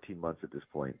about 14 months at this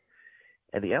point.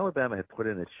 And the Alabama had put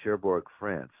in at Cherbourg,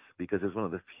 France, because it was one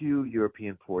of the few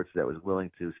European ports that was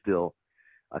willing to still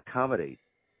accommodate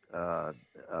a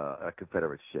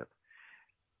Confederate ship.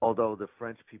 Although the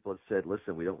French people had said,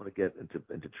 "Listen, we don't want to get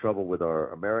into trouble with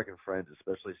our American friends,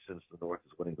 especially since the North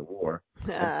is winning the war,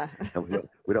 and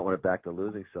we don't want to back the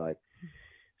losing side."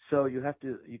 So you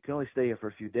can only stay here for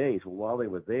a few days. Well, while they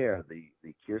were there, the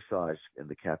Kearsarge and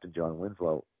the Captain John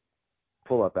Winslow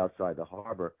pull up outside the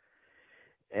harbor,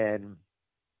 and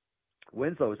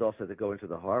Winslow was also to go into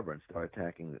the harbor and start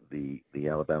attacking the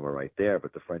Alabama right there.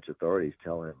 But the French authorities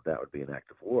tell him that would be an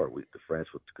act of war. The France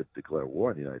could declare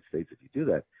war on the United States if you do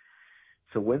that.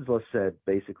 So Winslow said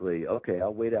basically, okay,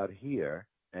 I'll wait out here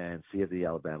and see if the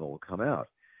Alabama will come out.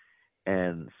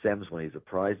 And Semmes, when he's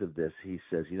apprised of this, he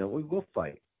says, we will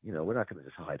fight. We're not going to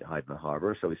just hide in the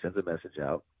harbor. So he sends a message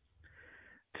out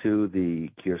to the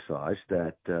Kearsarge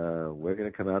that we're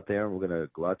going to come out there and we're going to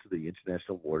go out to the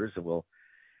international waters and we'll,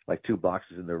 like two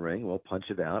boxes in the ring, we'll punch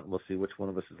it out and we'll see which one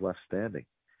of us is left standing.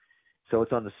 So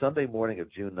it's on the Sunday morning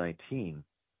of June 19,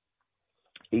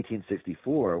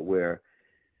 1864, where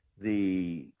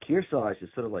the Kearsarge is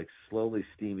sort of like slowly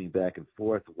steaming back and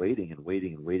forth, waiting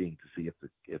to see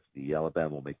if the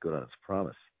Alabama will make good on its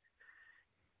promise.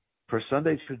 Per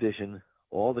Sunday tradition,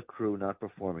 all the crew not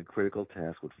performing critical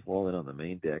tasks would fall in on the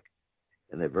main deck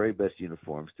in their very best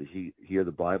uniforms to hear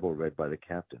the Bible read by the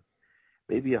captain,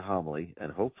 maybe a homily,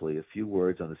 and hopefully a few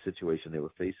words on the situation they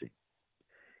were facing.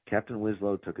 Captain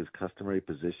Winslow took his customary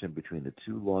position between the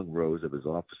two long rows of his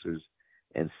officers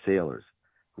and sailors,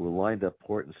 who were lined up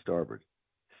port and starboard,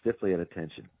 stiffly at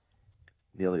attention.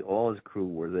 Nearly all his crew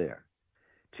were there.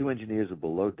 2 engineers were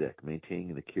below deck,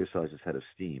 maintaining the Kearsarge's head of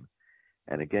steam,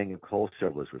 and a gang of coal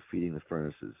shovelers were feeding the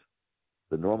furnaces.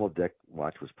 The normal deck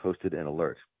watch was posted and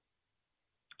alert.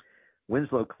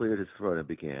 Winslow cleared his throat and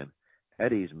began,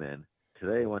 "At ease, men.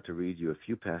 Today I want to read you a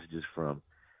few passages from..."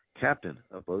 "Captain,"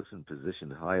 a boatswain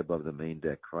positioned high above the main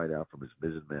deck cried out from his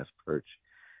mizzenmast perch,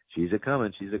 "She's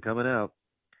a-comin', she's a-comin' out."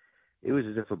 It was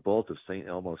as if a bolt of St.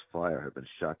 Elmo's fire had been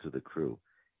shot to the crew.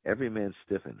 Every man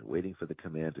stiffened, waiting for the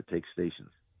command to take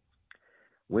stations.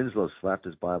 Winslow slapped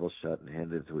his Bible shut and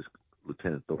handed it to his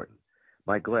Lieutenant Thornton.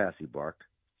 "My glass," he barked.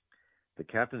 The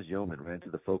captain's yeoman ran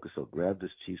to the forecastle, grabbed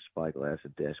his chief's spyglass,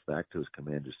 and dashed back to his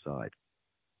commander's side.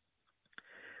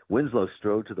 Winslow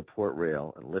strode to the port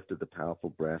rail and lifted the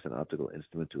powerful brass and optical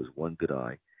instrument to his one good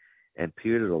eye and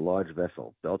peered at a large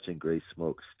vessel, belching gray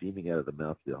smoke, steaming out of the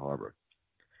mouth of the harbor.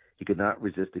 He could not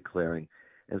resist declaring,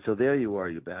 "And so there you are,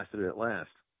 you bastard, at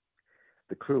last."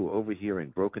 The crew, overhearing,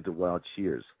 broke into wild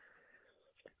cheers,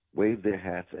 waved their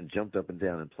hats, and jumped up and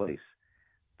down in place.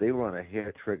 They were on a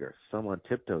hair trigger, some on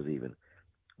tiptoes even,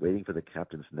 waiting for the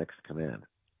captain's next command.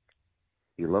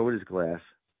 He lowered his glass,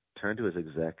 turned to his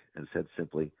exec, and said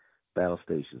simply, "Battle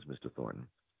stations, Mr. Thornton."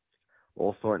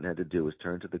 All Thornton had to do was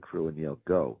turn to the crew and yell,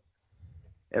 "Go."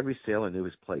 Every sailor knew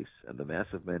his place, and the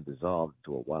mass of men dissolved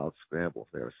into a wild scramble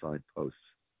for their assigned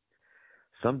posts.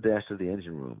 Some dashed to the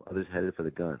engine room, others headed for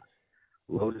the guns.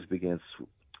 Loaders began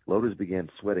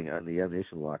sweating out in the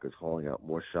ammunition lockers, hauling out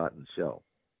more shot and shell.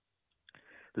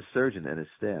 The surgeon and his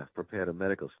staff prepared a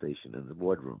medical station in the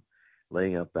wardroom,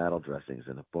 laying out battle dressings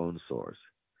and bone sores.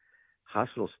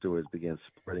 Hospital stewards began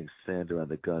spreading sand around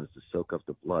the guns to soak up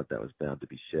the blood that was bound to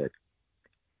be shed.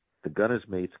 The gunners'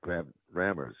 mates grabbed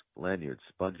rammers, lanyards,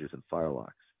 sponges, and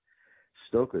firelocks.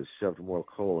 Stokers shoved more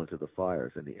coal into the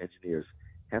fires, and the engineers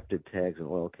hefted rags and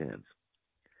oil cans.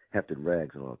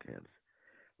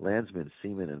 Landsmen,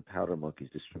 seamen, and powder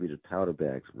monkeys distributed powder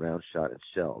bags, round shot, and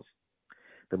shells.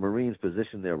 The Marines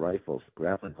positioned their rifles,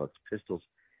 grappling hooks, pistols,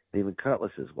 and even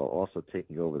cutlasses, while also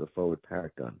taking over the forward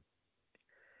Parrott gun.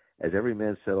 As every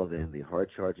man settled in, the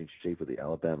hard-charging shape of the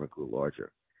Alabama grew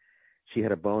larger. She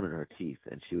had a bone in her teeth,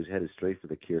 and she was headed straight for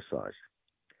the Kearsarge.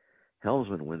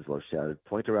 "Helmsman," Winslow shouted,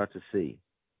 "point her out to sea."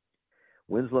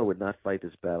 Winslow would not fight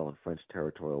this battle in French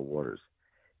territorial waters.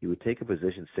 He would take a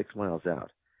position 6 miles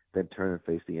out, then turn and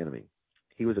face the enemy.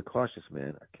 He was a cautious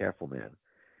man, a careful man.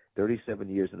 37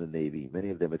 years in the Navy, many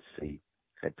of them at sea,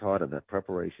 had taught him that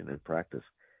preparation and practice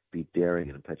beat daring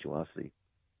and impetuosity.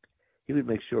 He would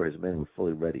make sure his men were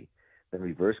fully ready, then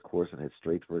reverse course and head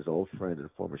straight for his old friend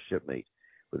and former shipmate,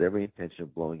 with every intention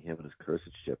of blowing him and his cursed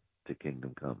ship to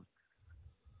kingdom come.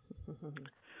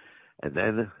 And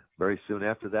then, very soon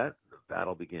after that, the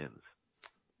battle begins.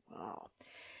 Wow.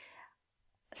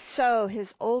 So,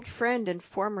 his old friend and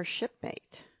former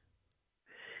shipmate.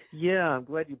 Yeah, I'm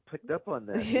glad you picked up on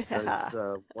that,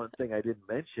 because one thing I didn't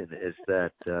mention is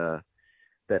that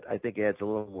I think adds a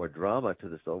little more drama to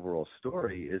this overall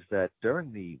story is that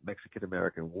during the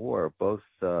Mexican-American War, both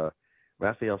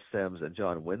Raphael Semmes and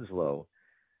John Winslow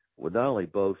were not only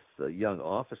both young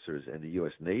officers in the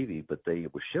U.S. Navy, but they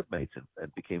were shipmates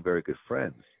and became very good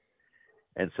friends.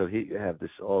 And so you have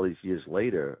this all these years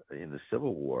later in the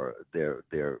Civil War.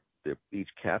 They're each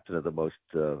captain of the most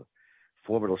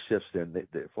formidable ships their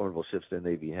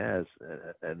Navy has,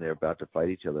 and they're about to fight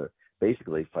each other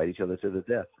to the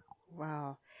death.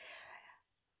 Wow.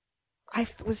 I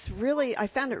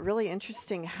found it really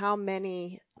interesting how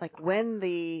many, like when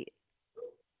the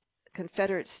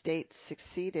Confederate States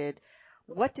succeeded,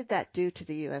 what did that do to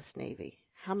the U.S. Navy?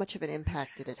 How much of an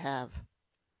impact did it have?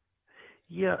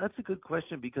 Yeah, that's a good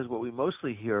question because what we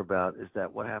mostly hear about is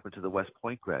that what happened to the West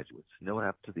Point graduates. You know what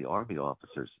happened to the Army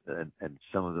officers, and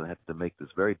some of them had to make this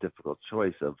very difficult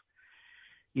choice of,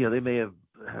 they may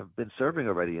have been serving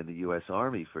already in the U.S.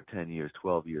 Army for 10 years,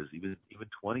 12 years, even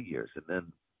 20 years, and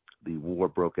then the war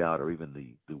broke out, or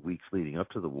even the weeks leading up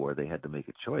to the war, they had to make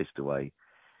a choice. Do I,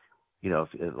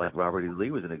 like Robert E. Lee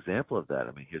was an example of that.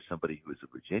 I mean, here's somebody who was a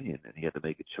Virginian, and he had to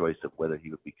make a choice of whether he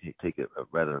would take a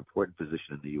rather important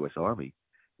position in the U.S. Army,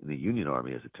 in the Union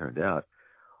Army, as it turned out,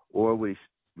 or would he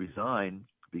resign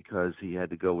because he had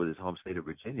to go with his home state of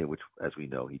Virginia, which, as we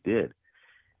know, he did.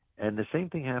 And the same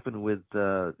thing happened with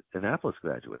Annapolis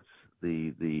graduates,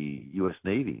 the U.S.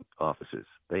 Navy officers.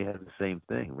 They had the same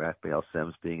thing. Raphael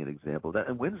Semmes being an example of that,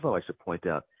 and Winslow, I should point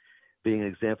out, being an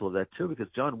example of that too, because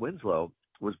John Winslow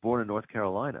was born in North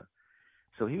Carolina,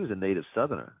 so he was a native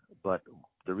Southerner. But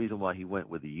the reason why he went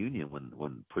with the Union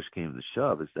when push came to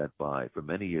shove is that for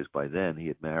many years by then he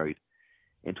had married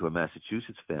into a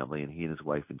Massachusetts family, and he and his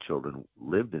wife and children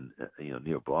lived in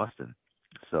near Boston.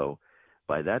 So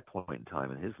by that point in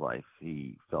time in his life,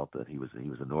 he felt that he was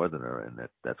a Northerner, and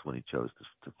that's when he chose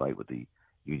to fight with the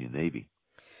Union Navy.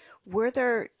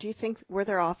 Do you think, were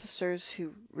there officers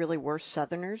who really were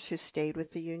Southerners who stayed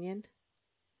with the Union?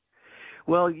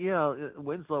 Well, yeah,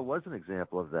 Winslow was an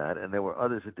example of that, and there were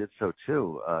others who did so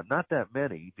too. Not that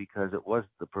many, because it was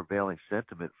the prevailing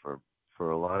sentiment for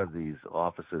a lot of these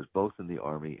officers, both in the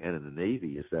Army and in the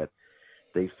Navy, is that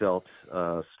they felt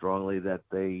strongly that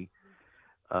they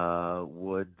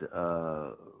would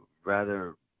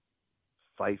rather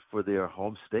fight for their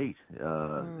home state.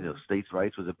 States'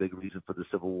 rights was a big reason for the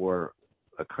Civil War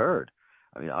occurred.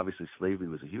 I mean, obviously slavery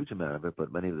was a huge amount of it,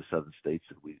 but many of the southern states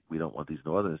said, we don't want these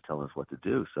Northerners telling us what to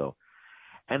do. So,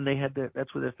 and they had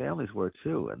that's where their families were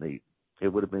too, and it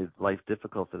would have made life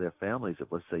difficult for their families if,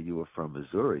 let's say, you were from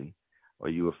Missouri or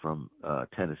you were from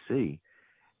Tennessee,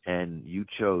 and you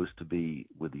chose to be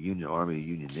with the Union Army or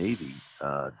Union Navy.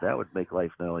 That would make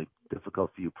life not only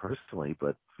difficult for you personally,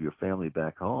 but for your family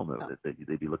back home.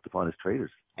 They'd be looked upon as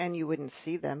traitors. And you wouldn't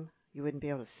see them. You wouldn't be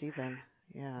able to see them.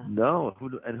 Yeah. No, who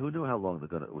knew how long the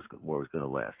war was going to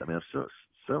last? I mean, I'm sure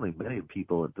certainly many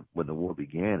people when the war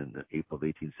began in April of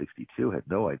 1862 had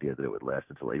no idea that it would last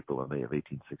until April or May of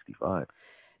 1865.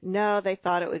 No, they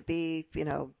thought it would be,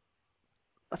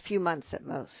 a few months at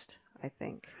most, I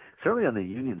think. Certainly on the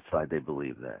Union side, they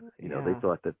believed that. They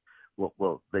thought that,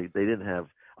 they didn't have,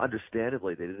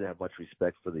 understandably, they didn't have much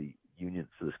respect for the Union,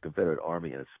 for this Confederate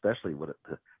Army, and especially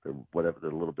whatever the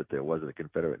little bit there was of the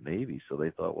Confederate Navy. So they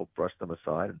thought, we'll brush them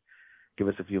aside and give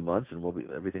us a few months, and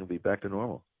everything will be back to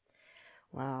normal.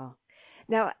 Wow.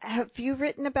 Now, have you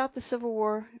written about the Civil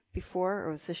War before, or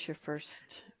was this your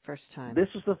first time?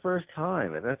 This was the first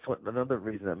time, and that's another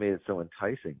reason that made it so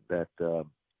enticing. That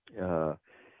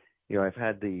I've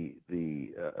had the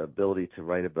ability to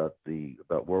write about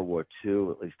World War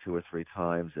II at least 2 or 3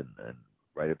 times, and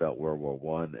write about World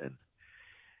War I,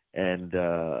 and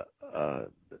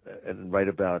write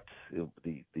about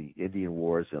the Indian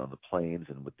Wars on the plains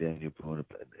and with Daniel Boone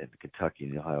in Kentucky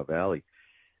and the Ohio Valley,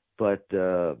 but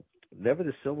never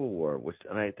the Civil War.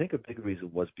 And I think a big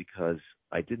reason was because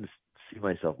I didn't see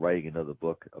myself writing another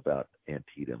book about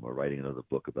Antietam, or writing another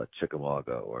book about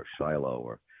Chickamauga or Shiloh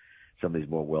or some of these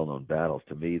more well-known battles.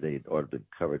 To me, they ought to have been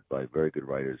covered by very good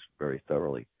writers very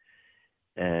thoroughly.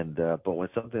 And but when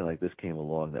something like this came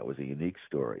along, that was a unique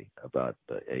story about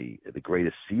the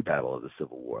greatest sea battle of the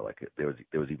Civil War. Like there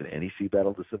was even any sea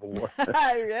battle of the Civil War.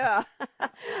 Yeah.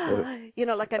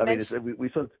 Like I mentioned, we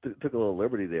sort of took a little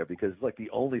liberty there, because it's like the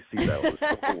only sea battle of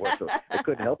the Civil War, so it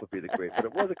couldn't help but be the great. But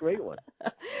it was a great one.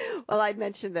 Well, I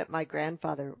mentioned that my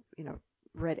grandfather,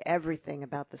 read everything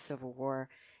about the Civil War,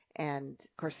 and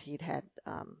of course he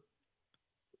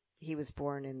was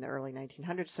born in the early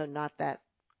 1900s, so not that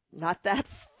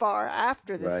far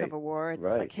after the Civil War, and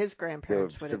like his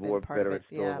grandparents would have been part of it.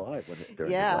 Yeah. Still alive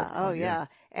during his lifetime. Oh, yeah.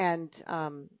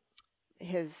 And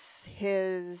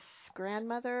his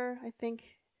grandmother, I think,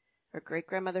 or great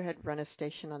grandmother, had run a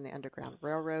station on the Underground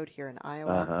Railroad here in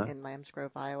Iowa, in Lambs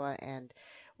Grove, Iowa, and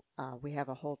we have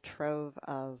a whole trove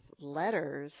of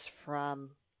letters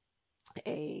from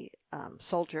a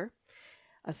soldier,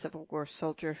 a Civil War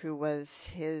soldier who was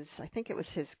I think it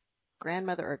was his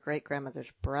grandmother or great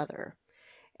grandmother's brother,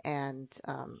 and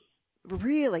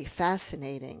really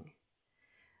fascinating.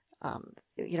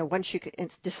 Once you could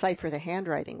decipher the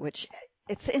handwriting, which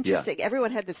it's interesting. Yeah.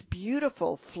 Everyone had this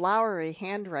beautiful flowery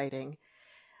handwriting,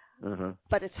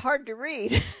 but it's hard to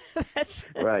read. That's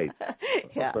right.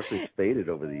 Yeah. Especially it's faded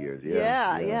over the years.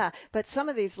 Yeah. But some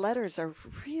of these letters are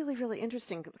really, really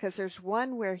interesting, because there's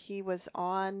one where he was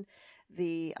on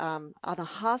the on a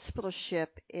hospital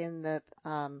ship in the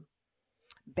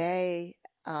bay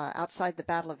outside the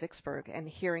Battle of Vicksburg and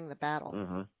hearing the battle.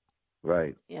 Mm-hmm.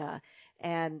 Right. Yeah.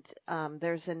 And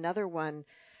there's another one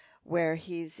where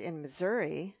he's in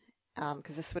Missouri,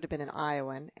 because this would have been in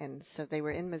Iowa, and so they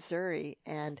were in Missouri,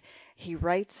 and he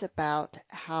writes about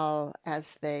how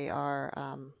as they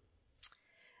are,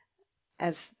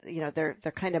 as you know, they're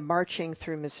kind of marching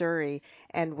through Missouri,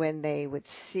 and when they would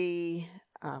see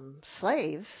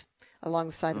slaves along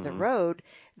the side of the Mm-hmm. road,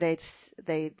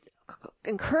 they'd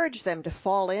encourage them to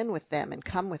fall in with them and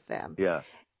come with them. Yeah.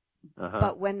 Uh-huh.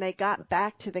 But when they got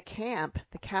back to the camp,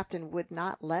 the captain would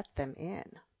not let them in,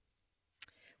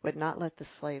 would not let the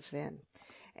slaves in.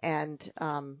 And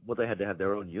Well, they had to have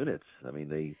their own units. I mean,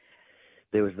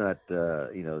 they was not,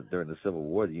 during the Civil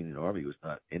War, the Union Army was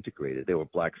not integrated. They were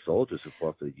black soldiers who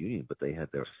fought for the Union, but they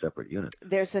had their separate units.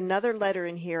 there's another letter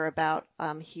in here about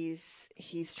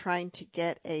he's trying to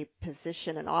get a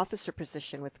position, an officer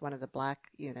position with one of the black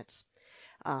units,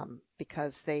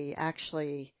 because they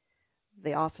actually,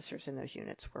 the officers in those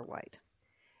units were white.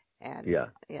 And Yeah.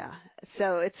 yeah,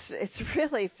 so it's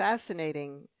really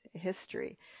fascinating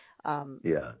history.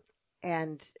 Yeah.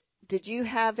 And did you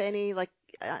have any, like,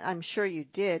 I'm sure you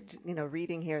did,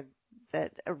 reading here,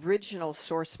 that original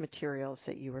source materials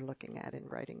that you were looking at in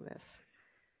writing this?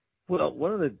 Well,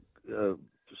 one of the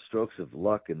strokes of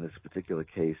luck in this particular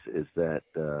case is that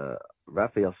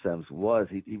Raphael Semmes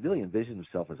he really envisioned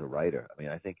himself as a writer. I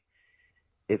mean, I think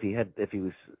if he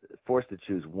was forced to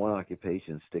choose one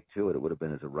occupation and stick to it, it would have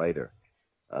been as a writer.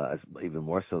 Even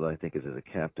more so than I think as a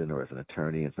captain or as an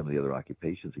attorney and some of the other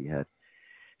occupations he had.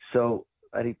 So,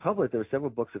 and there were several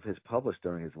books of his published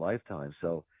during his lifetime.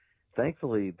 So,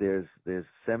 thankfully, there's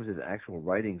Semmes' actual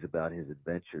writings about his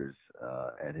adventures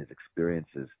and his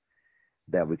experiences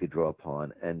that we could draw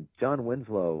upon. And John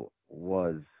Winslow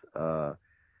was a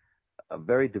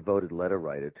very devoted letter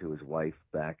writer to his wife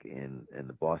back in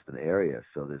the Boston area.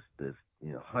 So there's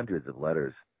hundreds of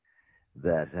letters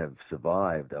that have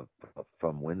survived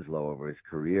from Winslow over his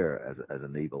career as a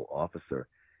naval officer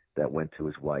that went to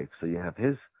his wife. So you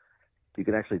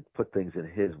can actually put things in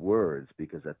his words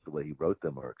because that's the way he wrote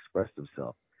them or expressed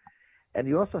himself. And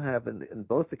you also have, in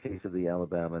both the case of the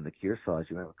Alabama and the Kearsarge,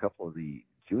 you have a couple of the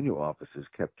junior officers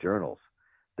kept journals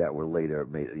that were later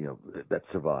made, that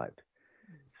survived.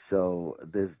 So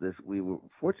we were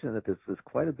fortunate that there's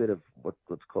quite a bit of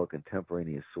what's called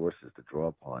contemporaneous sources to draw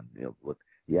upon, what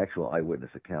the actual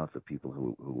eyewitness accounts of people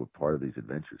who were part of these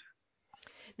adventures.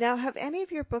 Now, have any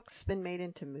of your books been made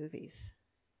into movies?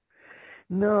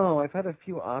 No, I've had a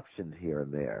few options here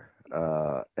and there,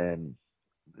 and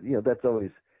that's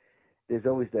always. There's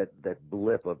always that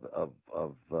blip of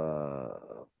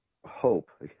hope.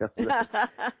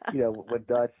 When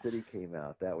Dodge City came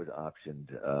out, that was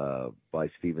optioned by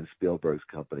Steven Spielberg's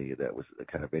company that was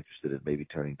kind of interested in maybe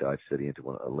turning Dodge City into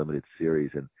a limited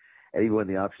series, and even when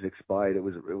the option expired, it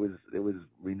was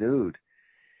renewed,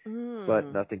 but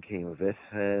nothing came of it.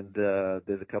 And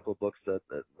there's a couple of books that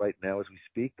right now, as we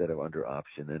speak, that are under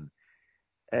option,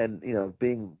 and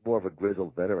being more of a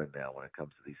grizzled veteran now when it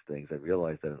comes to these things, I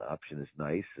realize that an option is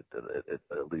nice.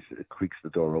 At least it creaks the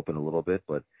door open a little bit.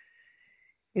 But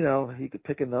you could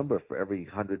pick a number for every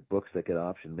 100 books that get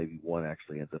optioned. Maybe one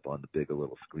actually ends up on the big or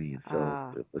little screen.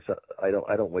 So I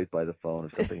don't wait by the phone.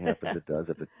 If something happens, it does.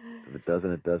 If it doesn't,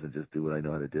 it doesn't. Just do what I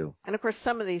know how to do. And of course,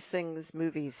 some of these things,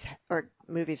 movies or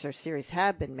series,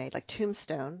 have been made. Like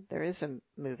Tombstone, there is a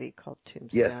movie called Tombstone,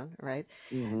 Yes. right?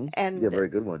 Mm-hmm. And yeah, very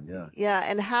good one. Yeah. Yeah,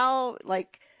 and how when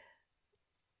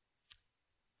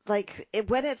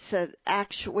it's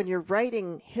when you're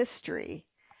writing history,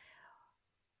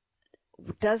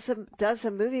 does a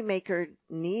movie maker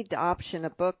need to option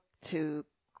a book to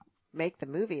make the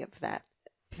movie of that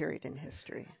period in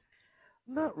history?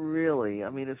 Not really.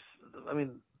 I mean,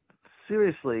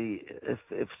 seriously,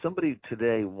 if somebody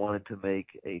today wanted to make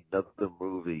another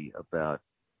movie about,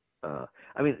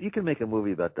 you can make a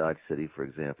movie about Dodge City, for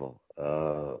example,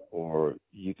 or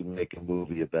you can make a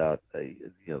movie about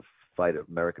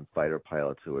American fighter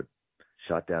pilots who are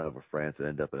shot down over France and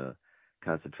end up in a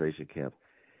concentration camp.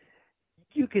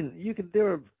 There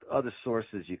are other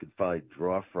sources you can probably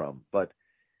draw from, but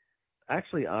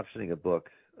actually optioning a book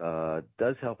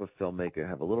does help a filmmaker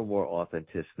have a little more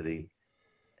authenticity,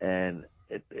 and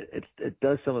it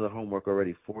does some of the homework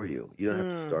already for you. You don't have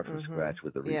to start from scratch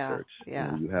with the research.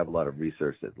 Yeah. You have a lot of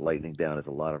research. That Lightning Down is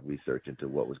a lot of research into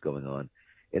what was going on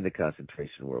in the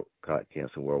concentration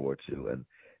camps in World War II, and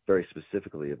very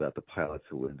specifically about the pilots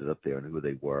who ended up there and who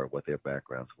they were, what their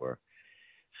backgrounds were.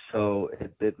 So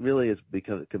it really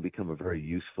can become a very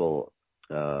useful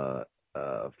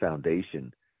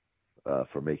foundation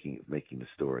for making the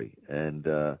story. And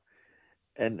a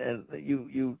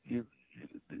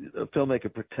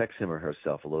filmmaker protects him or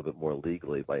herself a little bit more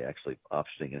legally by actually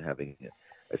optioning and having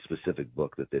a specific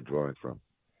book that they're drawing from.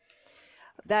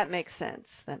 That makes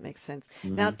sense.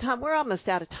 Mm-hmm. Now, Tom, we're almost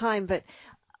out of time, but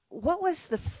what was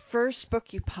the first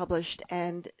book you published,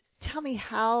 and tell me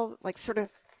how, like, sort of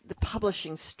the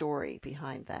publishing story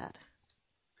behind that?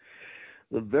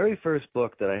 The very first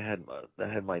book that I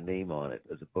had my name on it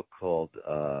was a book called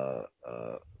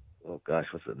oh gosh,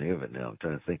 what's the name of it now? I'm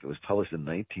trying to think. It was published in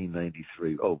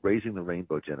 1993. Oh, Raising the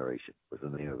Rainbow Generation was the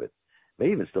name of it.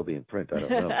 May even still be in print. I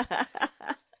don't know.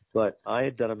 But I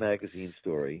had done a magazine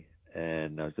story,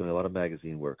 and I was doing a lot of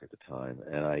magazine work at the time,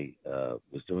 and I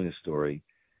was doing a story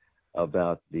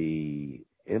about the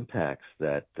impacts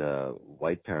that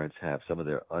white parents have, some of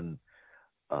their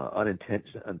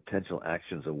unintentional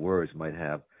actions or words might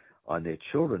have on their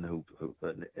children who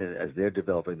as they're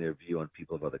developing their view on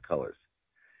people of other colors.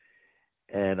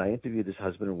 And I interviewed this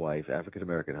husband and wife,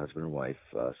 African-American husband and wife,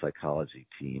 psychology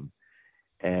team,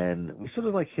 and we sort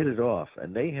of like hit it off.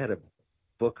 And they had a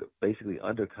book basically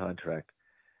under contract.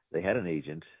 They had an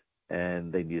agent,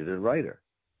 and they needed a writer.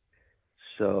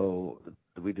 So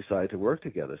we decided to work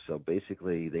together. So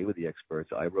basically, they were the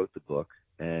experts. I wrote the book,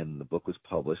 and the book was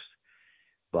published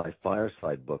by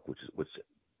Fireside Book, which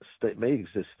may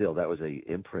exist still. That was a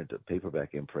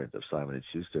paperback imprint of Simon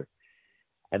 & Schuster.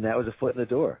 And that was a foot in the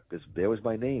door, because there was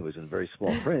my name. It was in very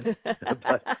small print,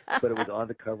 but it was on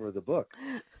the cover of the book.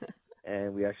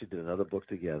 And we actually did another book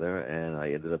together, and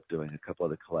I ended up doing a couple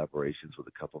other collaborations with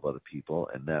a couple of other people,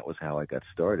 and that was how I got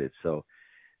started. So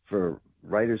for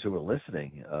writers who are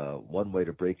listening, one way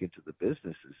to break into the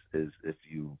business is if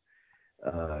you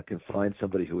can find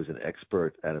somebody who is an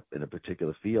expert in a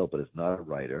particular field but is not a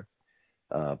writer,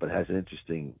 but has an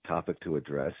interesting topic to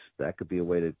address. That could be a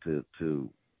way to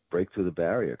break through the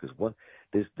barrier, because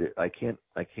I can't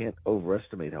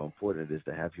overestimate how important it is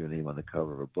to have your name on the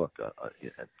cover of a book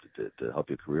to help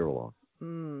your career along.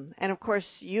 And of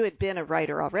course, you had been a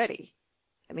writer already.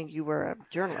 I mean, you were a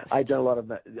journalist. I'd done a lot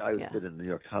of. I was been in the New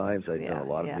York Times. I'd done a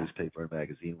lot of yeah. newspaper and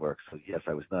magazine work. So yes,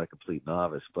 I was not a complete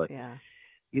novice, but yeah.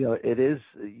 you know, it is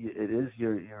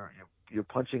you're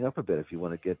punching up a bit if you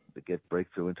want to get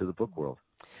breakthrough into the book world.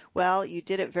 Well, you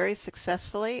did it very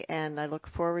successfully, and I look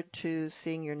forward to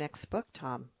seeing your next book,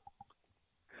 Tom.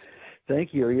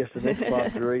 Thank you. Yes, the next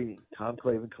Bob Drury, Tom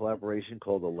Clavin collaboration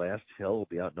called The Last Hill will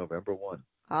be out November 1.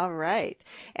 All right.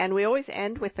 And we always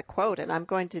end with a quote, and I'm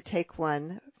going to take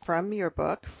one from your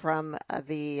book, from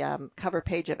the cover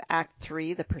page of Act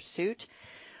 3, The Pursuit.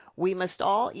 We must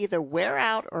all either wear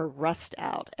out or rust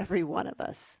out, every one of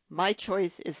us. My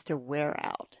choice is to wear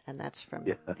out. And that's from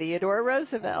Theodore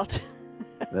Roosevelt.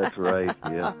 That's right.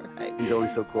 Yeah. Right. He's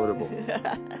always so quotable.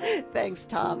 Thanks,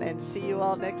 Tom, and see you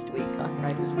all next week on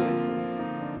Writers' Voices.